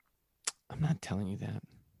 I'm not telling you that.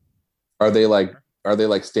 Are they like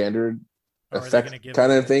standard effect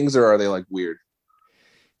kind of things, or are they like weird?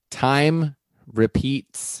 Time,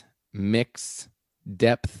 repeats, mix,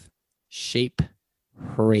 depth, shape,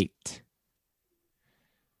 rate.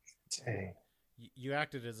 Dang. You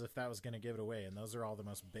acted as if that was going to give it away, and those are all the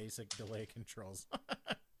most basic delay controls.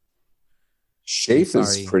 Shape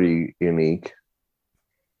is pretty unique.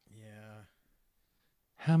 Yeah.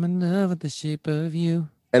 I'm in love with the shape of you.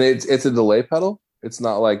 And it's a delay pedal? It's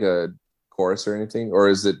not like a chorus or anything? Or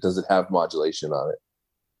does it have modulation on it?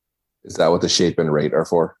 Is that what the shape and rate are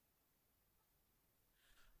for?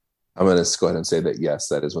 I'm going to go ahead and say that yes,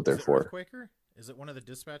 that is what they're for. Earthquaker? Is it one of the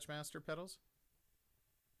Dispatch Master pedals?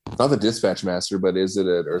 Not the Dispatch Master, but is it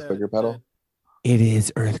an Earthquaker pedal? It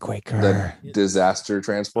is Earthquaker. The Disaster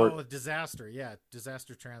Transport? Oh, Disaster. Yeah,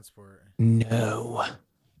 Disaster Transport. No.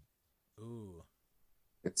 Ooh.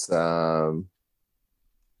 It's not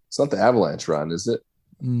the Avalanche Run, is it?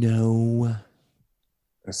 No.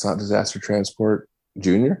 It's not Disaster Transport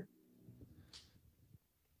Junior?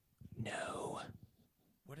 No.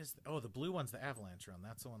 What is the blue one's the Avalanche Run.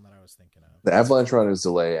 That's the one that I was thinking of. The Avalanche Run is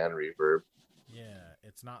delay and reverb. Yeah,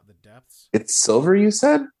 it's not the Depths. It's silver, you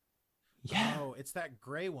said? Yeah. Oh, it's that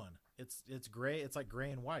gray one. It's gray. It's like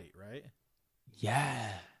gray and white, right?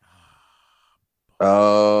 Yeah.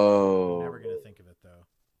 Oh. I'm never gonna think of it though.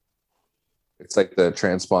 It's like the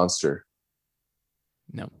Transponster.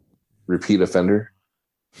 No. Repeat Offender.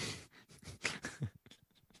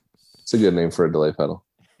 It's a good name for a delay pedal.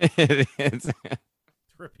 It is.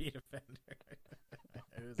 Repeat Offender.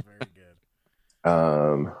 It is very good.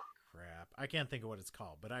 Crap. I can't think of what it's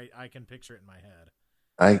called, but I can picture it in my head.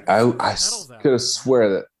 I could have swear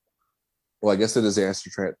that. Well, I guess the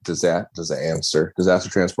Disaster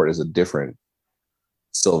Transport is a different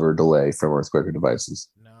silver delay from Earthquaker Devices.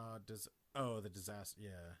 No, the Disaster. Yeah.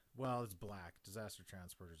 Well, it's black. Disaster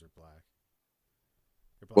Transporters are black.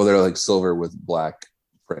 Well, they're like silver with black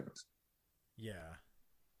print. Yeah.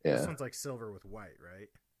 Yeah. This one's like silver with white, right?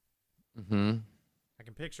 Mm-hmm. I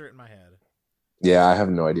can picture it in my head. Yeah, I have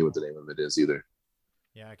no idea what the name of it is either.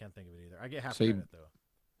 Yeah, I can't think of it either. I get half credit though.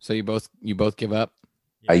 So you both give up?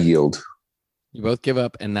 Yeah. I yield. You both give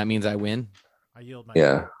up, and that means I win? I yield my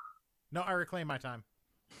time. No, I reclaim my time.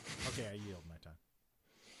 Okay, I yield my time.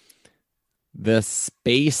 The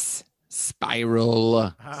Space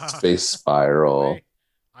Spiral. Space Spiral.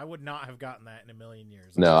 I would not have gotten that in a million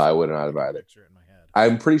years. No, I would not have either. Picture it in my head.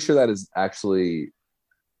 I'm pretty sure that is actually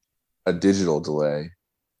a digital delay.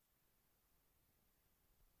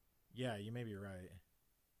 Yeah, you may be right.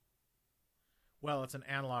 Well, it's an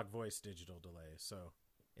analog voice digital delay, so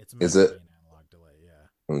it's is it an analog delay?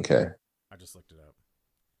 Yeah. Okay. I just looked it up.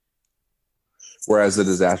 Whereas the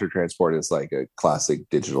Disaster Transport is like a classic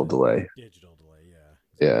digital delay. Digital delay,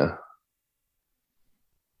 yeah. Yeah.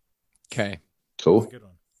 Okay. Cool. That's a good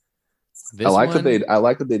one. I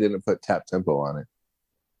like that they didn't put tap tempo on it.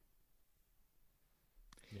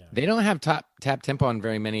 Yeah. They don't have tap tempo on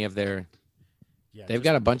very many of their. Yeah, they've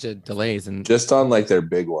got a bunch of delays and just on like their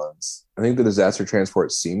big ones. I think the Disaster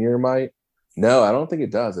Transport Senior might. No, I don't think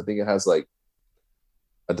it does. I think it has like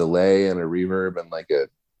a delay and a reverb and like a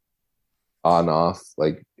on off,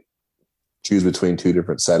 like choose between two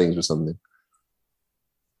different settings or something.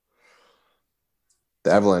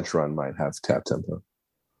 The Avalanche Run might have tap tempo.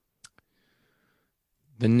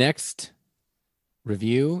 The next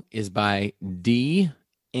review is by DM.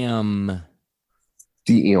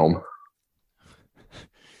 DM.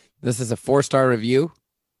 This is a 4-star review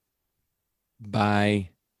by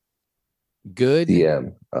Good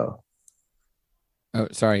DM. Oh,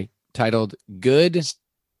 sorry. Titled Good.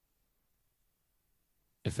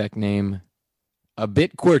 Effect name A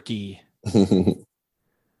Bit Quirky.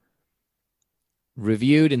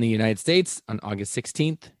 Reviewed in the United States on August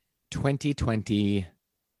 16th, 2020.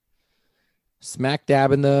 Smack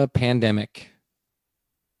dab in the pandemic.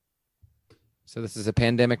 So this is a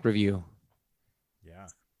pandemic review. Yeah.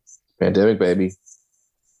 Pandemic, baby.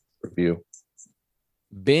 Review.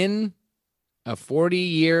 Been a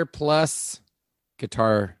 40-year plus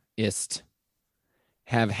guitarist.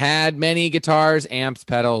 Have had many guitars, amps,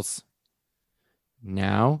 pedals.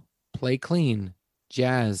 Now play clean,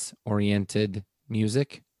 jazz-oriented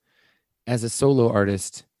music as a solo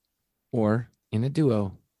artist or in a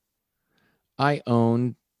duo. I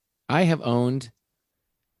have owned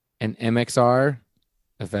an MXR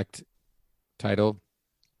effect title.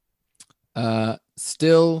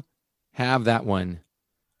 Still have that one.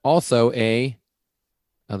 Also a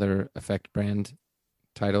other effect brand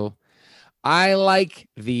title. I like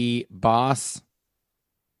the Boss.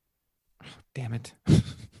 Oh, damn it.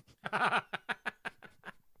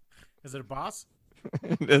 Is it a Boss?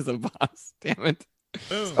 It is a Boss. Damn it.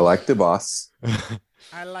 Boom. I like the Boss.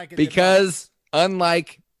 I like it because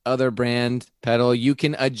unlike other brand pedal, you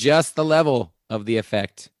can adjust the level of the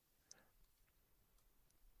effect.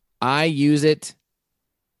 I use it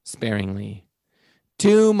sparingly.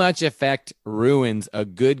 Too much effect ruins a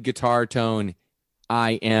good guitar tone.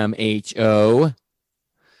 IMHO.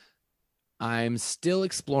 I'm still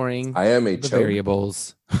exploring the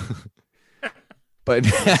variables. but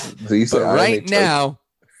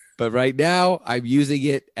right now, I'm using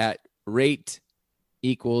it at rate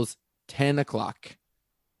equals 10 o'clock.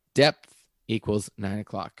 Depth equals 9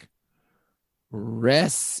 o'clock.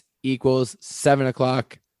 Res equals 7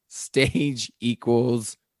 o'clock. Stage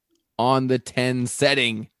equals on the 10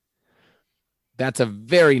 setting. That's a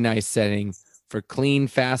very nice setting for clean,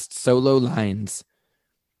 fast solo lines.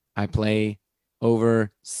 I play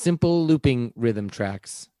over simple looping rhythm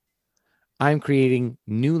tracks. I'm creating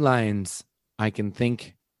new lines. I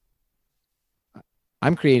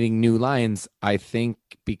think,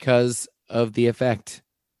 because of the effect.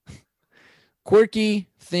 Quirky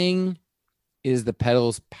thing is the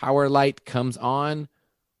pedal's power light comes on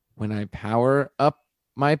when I power up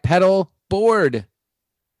my pedal board.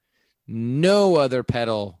 No other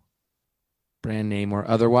pedal, brand name or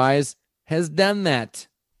otherwise, has done that.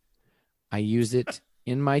 I use it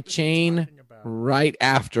in my chain right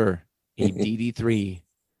after a DD3.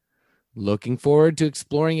 Looking forward to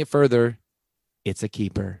exploring it further. It's a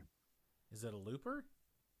keeper. Is it a looper?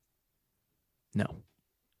 No.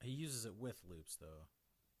 He uses it with loops, though.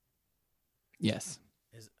 Yes.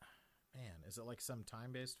 Is it like some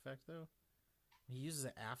time-based effect, though? He uses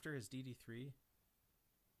it after his DD3?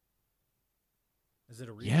 Is it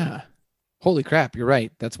a reverb? Yeah. Holy crap, you're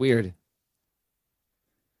right. That's weird.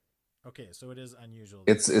 Okay, so it is unusual.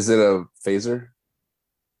 Is it a phaser?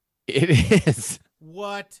 It is.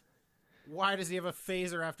 What? Why does he have a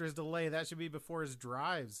phaser after his delay? That should be before his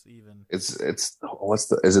drives, even. Is it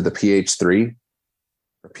the PH3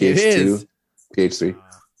 or PH2? It is. PH3.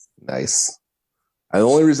 Nice. And the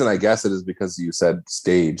only reason I guess it is because you said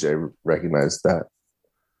stage. I recognized that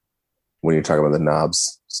when you're talking about the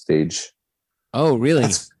knobs stage. Oh, really?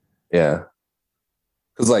 Yeah.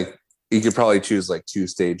 Because like you could probably choose like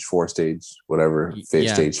 2-stage, 4-stage, whatever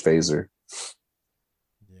stage phaser.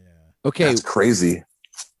 Yeah. Okay. That's crazy.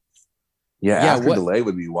 Yeah, after delay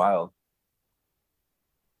would be wild.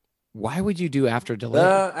 Why would you do after delay?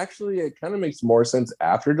 Actually, it kind of makes more sense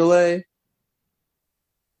after delay.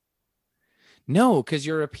 No, because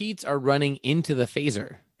your repeats are running into the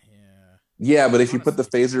phaser. Yeah, but if you put the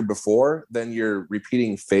phaser before, then you're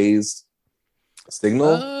repeating phase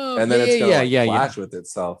signal, and then it's going to flash with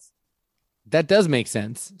itself. That does make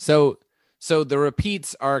sense. So the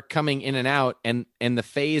repeats are coming in and out, and the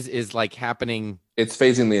phase is like happening. It's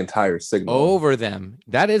phasing the entire signal over them.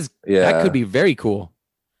 That could be very cool.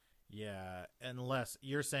 Yeah, unless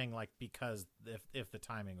you're saying like because if the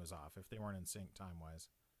timing was off, if they weren't in sync time wise.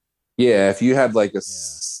 Yeah, if you had like a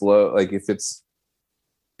slow, like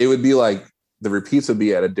it would be like the repeats would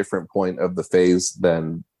be at a different point of the phase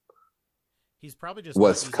than he's probably just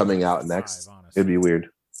what's coming out next. It'd be weird.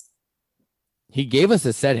 He gave us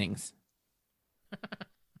the settings.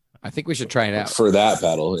 I think we should try it out for that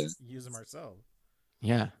pedal. Yeah. Use them ourselves.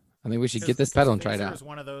 Yeah, I think we should get this pedal and try it out. It's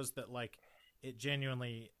one of those that like it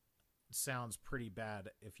genuinely sounds pretty bad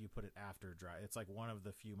if you put it after drive. It's like one of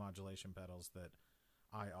the few modulation pedals that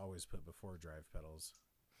I always put before drive pedals.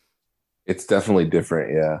 It's definitely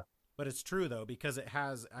different, yeah. But it's true though because it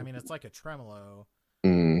has. I mean, it's like a tremolo.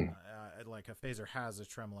 Like a phaser has a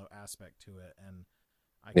tremolo aspect to it, and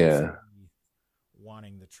I can see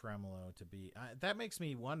wanting the tremolo to be. That makes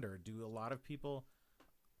me wonder: do a lot of people?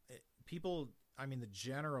 I mean, the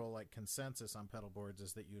general like consensus on pedal boards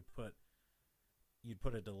is that you'd put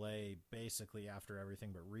a delay basically after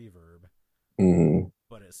everything but reverb. Mm-hmm.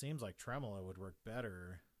 But it seems like tremolo would work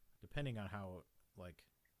better depending on how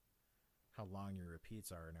long your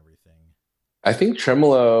repeats are and everything. I think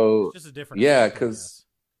tremolo, it's just a different. Yeah, because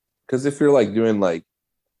if you're like doing like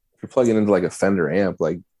if you're plugging into like a Fender amp,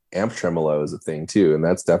 like amp tremolo is a thing too, and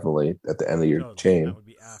that's definitely at the end of your chain. That would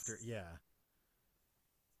be after, yeah.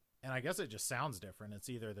 And I guess it just sounds different. It's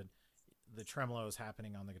either the tremolo is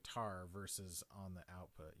happening on the guitar versus on the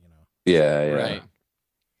output, you know. Yeah, yeah. Right.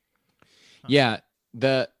 Huh. Yeah,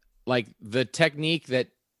 the technique that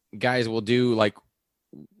guys will do like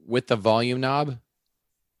with the volume knob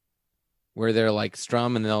where they're like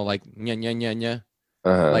strum and they'll like nya nya nya nya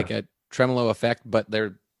like a tremolo effect, but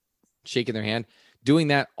they're shaking their hand. doing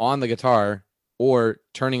that on the guitar or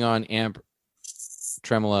turning on amp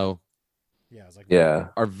tremolo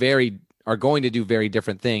are going to do very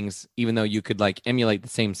different things, even though you could like emulate the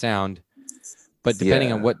same sound. But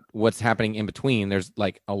depending on what's happening in between, there's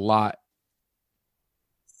like a lot.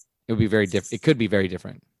 It would be very different. It could be very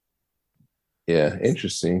different. Yeah,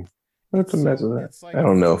 interesting. I have to mess with that. Like, I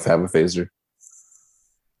don't know if I have a phaser.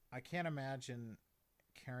 I can't imagine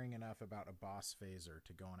caring enough about a Boss phaser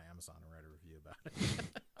to go on Amazon and write a review about it.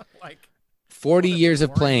 Like 40 years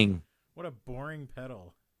of playing. What a boring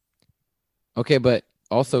pedal. Okay, but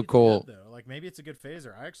also Cole. Good, like maybe it's a good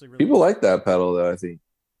phaser. I actually really people like that pedal though, I think.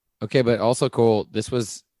 Okay, but also Cole, this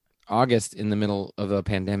was August in the middle of a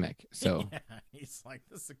pandemic. So yeah, he's like,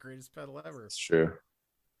 this is the greatest pedal ever. It's true.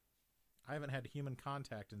 I haven't had human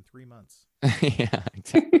contact in 3 months. Yeah,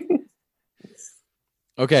 exactly.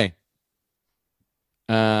 Okay.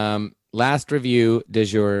 Last review du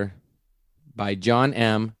jour by John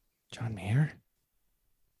M. John Mayer?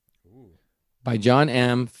 Ooh. By John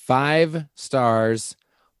M. 5 stars.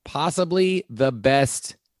 Possibly the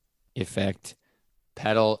best effect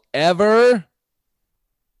pedal ever.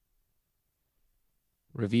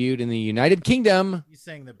 Reviewed in the United Kingdom. He's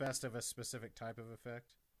saying the best of a specific type of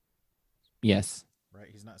effect? Yes. Right?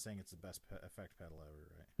 He's not saying it's the best effect pedal ever,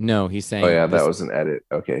 right? No, he's saying... Oh, yeah, that was an edit.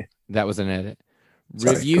 Okay. That was an edit.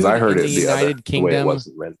 Sorry, reviewed I heard in it the United Kingdom. The way it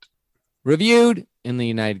wasn't meant. Reviewed in the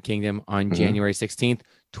United Kingdom on January 16th,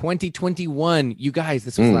 2021. You guys,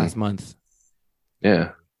 this was last month.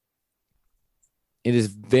 Yeah. It is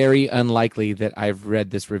very unlikely that I've read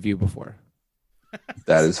this review before.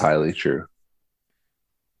 That is highly true.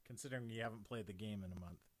 Considering you haven't played the game in a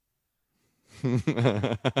month.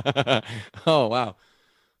 Oh, wow.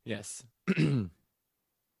 Yes.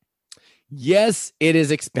 Yes, it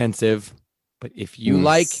is expensive, but if you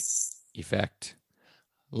like effect,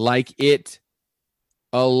 like it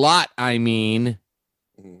a lot, I mean,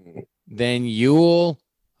 then you'll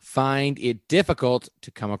find it difficult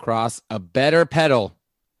to come across a better pedal.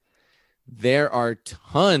 There are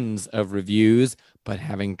tons of reviews, but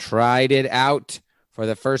having tried it out for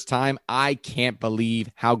the first time, I can't believe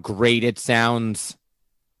how great it sounds.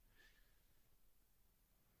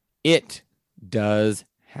 It does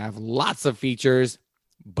have lots of features,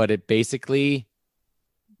 but the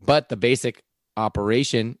basic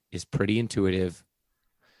operation is pretty intuitive.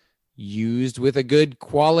 Used with a good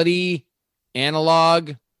quality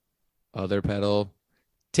analog, other pedal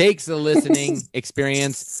takes the listening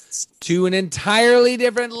experience to an entirely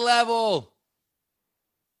different level.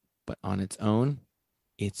 But on its own,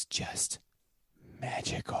 it's just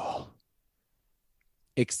magical.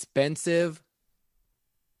 Expensive,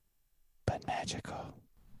 but magical.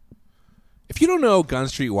 If you don't know Gun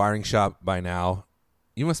Street Wiring Shop by now,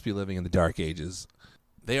 you must be living in the dark ages.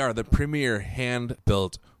 They are the premier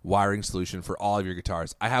hand-built wiring solution for all of your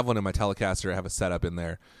guitars. I have one in my Telecaster. I have a setup in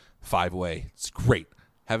there, 5-way. It's great.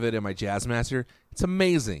 Have it in my Jazzmaster. It's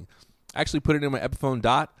amazing. I actually put it in my Epiphone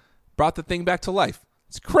Dot, brought the thing back to life.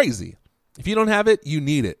 It's crazy. If you don't have it, you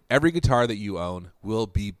need it. Every guitar that you own will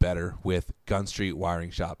be better with Gun Street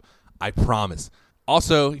Wiring Shop. I promise.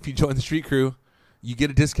 Also, if you join the Street Crew, you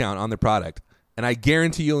get a discount on the product, and I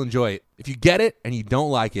guarantee you'll enjoy it. If you get it and you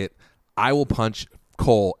don't like it, I will punch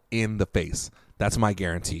Cole in the face. That's my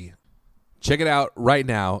guarantee. Check it out right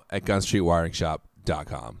now at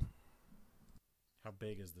gunstreetwiringshop.com. How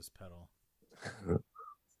big is this pedal?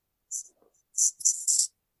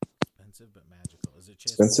 Expensive but magical. Is it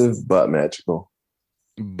Chase? Expensive but magical.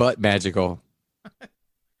 But magical.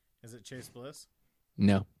 Is it Chase Bliss?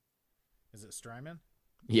 No. Is it Strymon?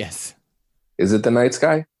 Yes. Is it the Night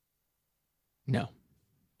Sky? No.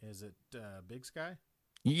 Is it Big Sky?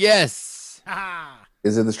 Yes.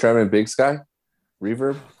 Is it the Strymon Big Sky?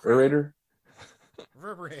 Reverberator?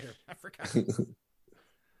 Reverberator. I forgot.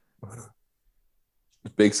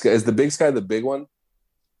 Big Sky. Is the Big Sky the big one?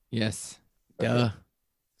 Yes. Duh.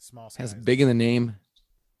 Small Sky. Has big in the name.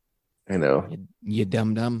 I know. You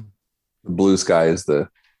dum-dum. The Blue Sky is the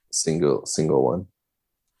single one.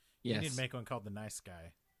 Yes. You need to make one called the Nice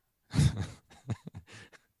Guy.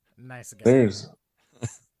 Nice guy. There's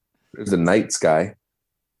the Night Sky.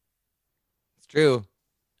 It's true.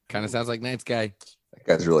 Kind of sounds like Night Sky. That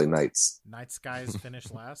guy's really nice. Night Skies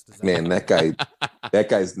finished last. Is that Man, that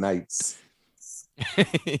guy's nights.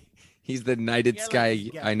 He's the nighted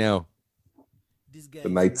sky. I know. The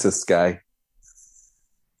nicest guy.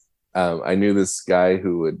 I knew this guy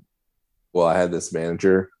who would. Well, I had this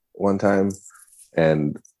manager one time,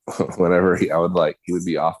 and whenever he would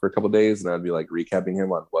be off for a couple of days, and I'd be like recapping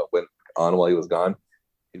him on what went on while he was gone.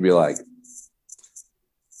 He'd be like,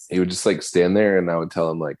 he would just like stand there, and I would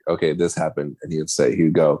tell him like, okay, this happened, and he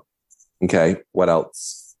would go, okay, what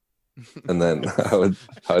else? And then I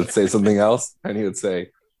would say something else, and he would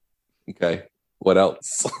say, okay, what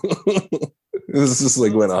else? This just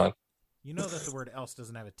like went on. You know that the word else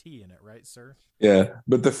doesn't have a T in it, right, sir? Yeah,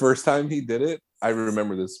 but the first time he did it, I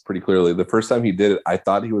remember this pretty clearly. The first time he did it, I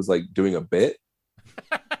thought he was like doing a bit,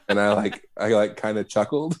 and I kind of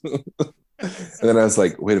chuckled, and then I was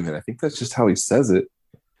like, wait a minute, I think that's just how he says it.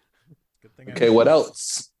 Good thing okay, what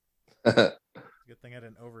else? Good thing I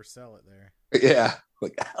didn't oversell it there. Yeah,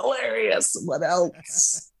 like hilarious. What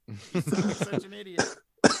else? Such an idiot.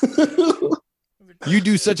 You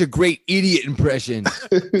do such a great idiot impression.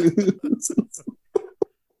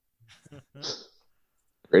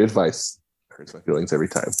 Great advice. Hurts my feelings every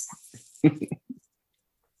time.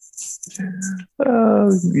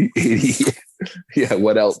 Idiot. Yeah,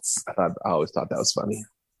 what else? I always thought that was funny.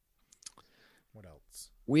 What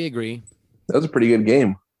else? We agree. That was a pretty good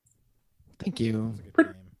game. Thank you.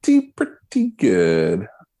 Pretty good.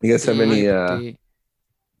 You guys have any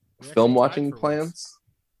film watching plans?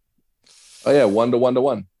 Oh yeah,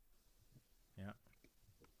 1-to-1-to-1. Yeah.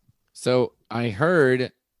 So I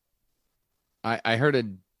heard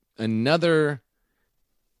another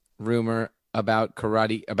rumor about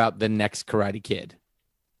the next Karate Kid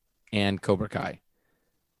and Cobra Kai.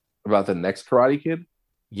 About the next Karate Kid?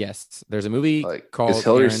 Yes, there's a movie called. Is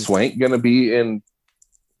Hilary Swank gonna be in?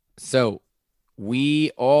 So we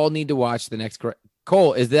all need to watch the next.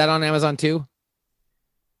 Cole, is that on Amazon too?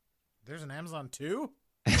 There's an Amazon too?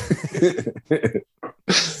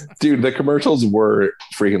 Dude, the commercials were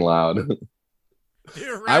freaking loud.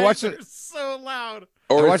 Dude, right? I watched it. They're so loud.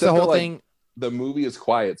 Or I watched the whole thing. The movie is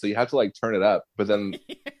quiet, so you have to like turn it up, but then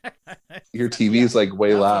your TV is like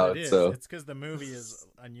way loud. So it's because the movie is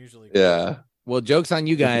unusually quiet. Yeah. Well, joke's on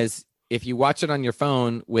you guys. If you watch it on your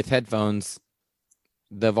phone with headphones,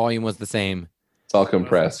 the volume was the same. It's all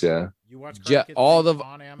compressed. Yeah. You watch all the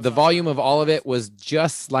volume of all of it was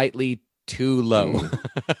just slightly too low.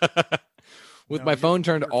 With my phone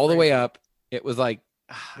turned all the way up, it was like,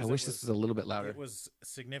 I wish this was a little bit louder. It was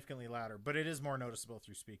significantly louder, but it is more noticeable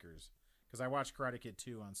through speakers. Because I watched Karate Kid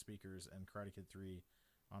 2 on speakers and Karate Kid 3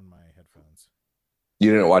 on my headphones.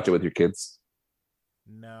 You didn't watch it with your kids?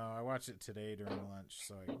 No, I watched it today during lunch.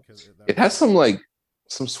 So it has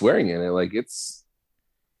some swearing in it. Like it's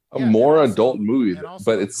a more adult movie,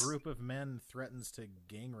 but it's a group of men threatens to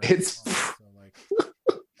gang rape. It's so like,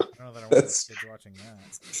 I don't know that I want kids watching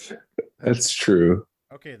that. That's true.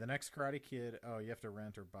 Okay, the next Karate Kid. Oh, you have to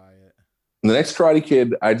rent or buy it. The next Karate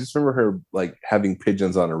Kid, I just remember her like having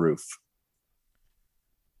pigeons on a roof.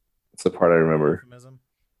 That's the part I remember. Euphemism?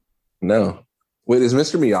 No. Wait, is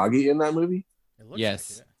Mr. Miyagi in that movie? It looks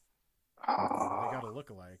yes. Like it. They got to look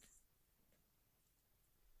alike.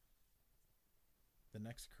 The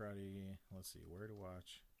next Karate. Let's see where to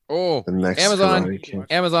watch. Oh, the next Amazon.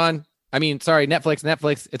 Amazon. I mean, sorry, Netflix.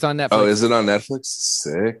 Netflix. It's on Netflix. Oh, is it on Netflix?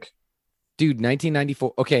 Sick. Dude,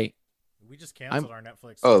 1994. Okay. We just canceled our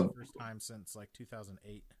Netflix for the first time since like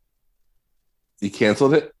 2008. You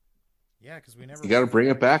canceled it? Yeah, because we never. You got to bring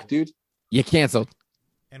it back, dude. You canceled.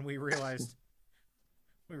 And we realized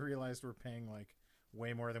we're paying like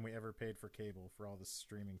way more than we ever paid for cable for all this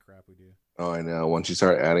streaming crap we do. Oh, I know. Once you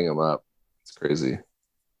start adding them up, it's crazy.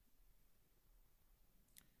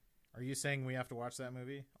 Are you saying we have to watch that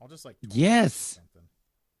movie? I'll just like. Yes.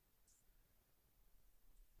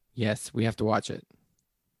 Yes, we have to watch it.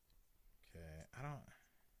 Okay, I don't.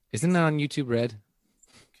 Isn't that on YouTube Red?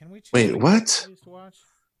 Can we? Wait, what?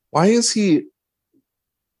 Why is he?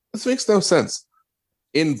 This makes no sense.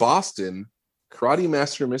 In Boston, karate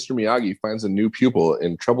master Mr. Miyagi finds a new pupil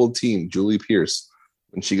in troubled teen Julie Pierce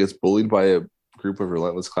when she gets bullied by a group of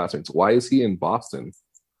relentless classmates. Why is he in Boston?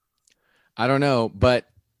 I don't know, but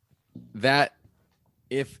that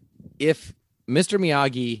if Mr.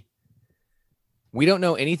 Miyagi, we don't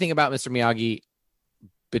know anything about Mr. Miyagi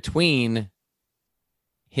between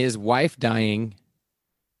his wife dying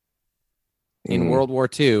in World War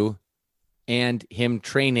II and him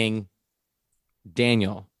training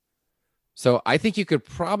Daniel. So I think you could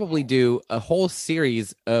probably do a whole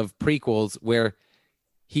series of prequels where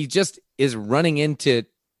he just is running into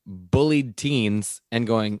bullied teens and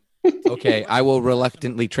going, okay, I will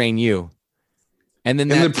reluctantly train you. And then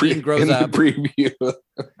that teen grows up. In the preview.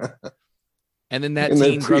 And then that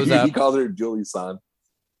teen grows up. He called her Julie-san.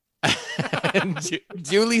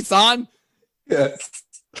 Julie-san? Yes.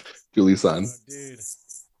 Julie-san. Oh, dude.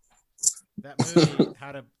 That movie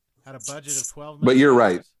had a budget of $12 million. But you're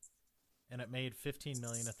right. And it made $15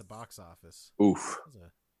 million at the box office. Oof.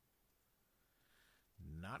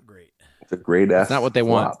 not great. It's a great ass. That's not what they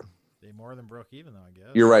want. They more than broke even, though, I guess.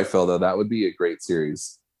 You're right, Phil, though. That would be a great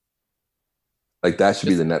series. Like, that should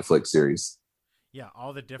be the Netflix series. Yeah,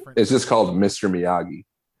 all the different... It's just called Mr. Miyagi.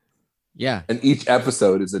 Yeah. And each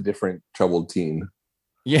episode is a different troubled teen.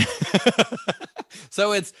 Yeah.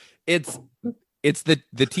 So it's the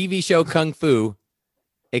TV show Kung Fu,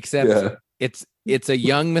 except it's a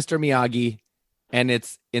young Mr. Miyagi, and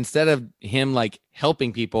it's instead of him like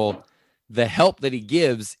helping people, the help that he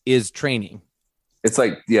gives is training. It's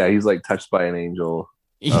like, yeah, he's like touched by an angel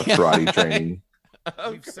of karate training.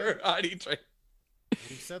 We've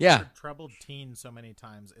said the word troubled teen so many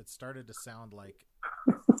times, it started to sound like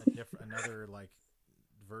another like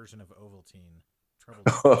version of Ovaltine. Troubled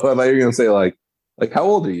teen. I thought you were gonna say like how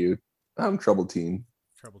old are you? I'm troubled teen.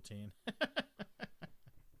 Troubled teen.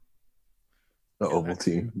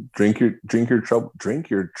 Ovaltine. Drink your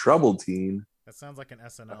troubled teen. That sounds like an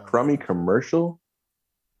SNL. A crummy commercial.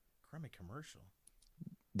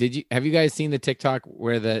 Have you guys seen the TikTok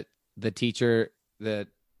where the teacher, the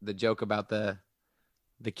joke about the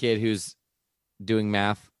kid who's doing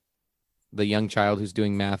math, the young child who's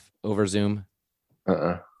doing math over Zoom?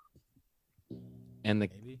 And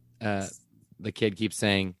the kid keeps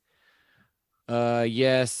saying,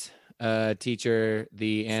 yes, teacher,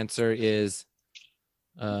 the answer is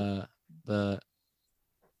the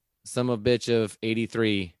sum of bitch of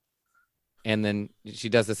 83. And then she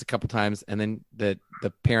does this a couple times, and then the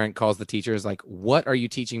parent calls the teacher, is like, what are you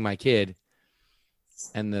teaching my kid?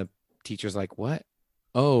 And the teacher's like, what?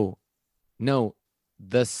 Oh, no,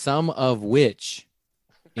 the sum of which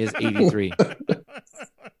is 83.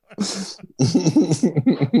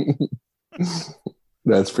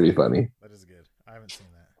 That's pretty funny. That is good. I haven't seen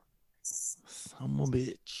that. Sum of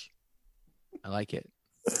bitch. I like it.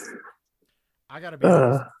 I gotta be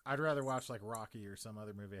honest, I'd rather watch like Rocky or some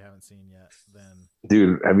other movie I haven't seen yet than...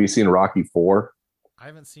 Dude, have you seen Rocky 4? I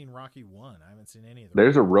haven't seen Rocky 1. I haven't seen any of them.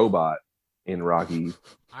 There's a robot in Rocky.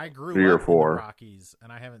 I grew 3 up or 4 in the Rockies,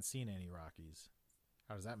 and I haven't seen any Rockies.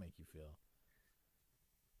 How does that make you feel?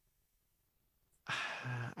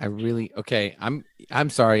 I'm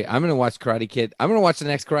sorry. I'm gonna watch Karate Kid. I'm gonna watch the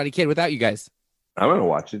next Karate Kid without you guys. I'm gonna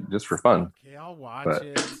watch it just for fun. Okay, I'll watch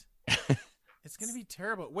it. It's gonna be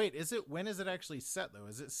terrible. Wait, when is it actually set though?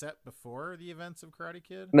 Is it set before the events of Karate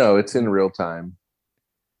Kid? No, it's in real time.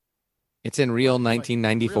 It's in real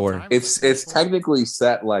 1994. Real time? It's technically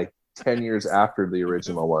set like 10 years after the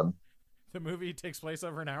original one. The movie takes place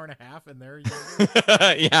over an hour and a half, and they're younger.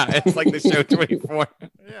 Yeah, it's like the show 24.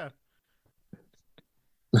 Yeah.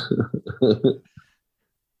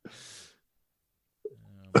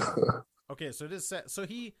 Okay, so it is set. So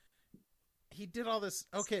he did all this.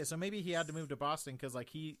 Okay, so maybe he had to move to Boston because like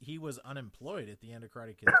he was unemployed at the end of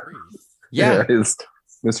Karate Kid 3. Yeah, Mr.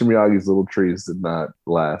 Miyagi's little trees did not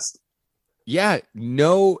last. Yeah,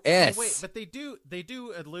 no S. Oh, wait, but they do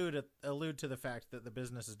allude to the fact that the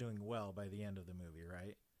business is doing well by the end of the movie,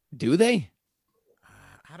 right? Do they?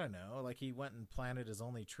 I don't know. Like he went and planted his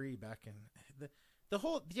only tree back in the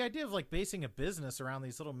idea of like basing a business around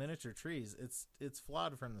these little miniature trees. It's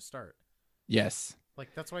flawed from the start. Yes.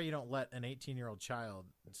 Like that's why you don't let an 18-year-old child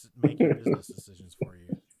make your business decisions for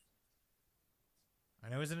you. I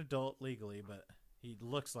know he's an adult legally, but he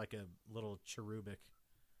looks like a little cherubic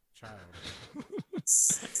child.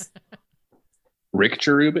 Rick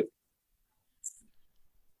Cherubin?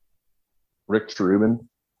 Rick Cherubin?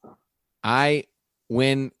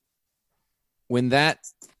 When that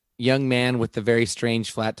young man with the very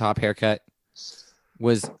strange flat top haircut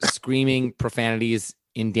was screaming profanities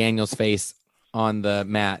in Daniel's face on the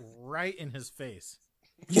mat. Right in his face.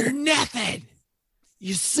 You're nothing.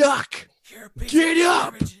 You suck. You're a piece Get of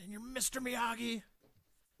up. garbage, and you're Mr. Miyagi.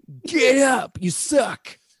 Get up. You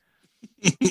suck.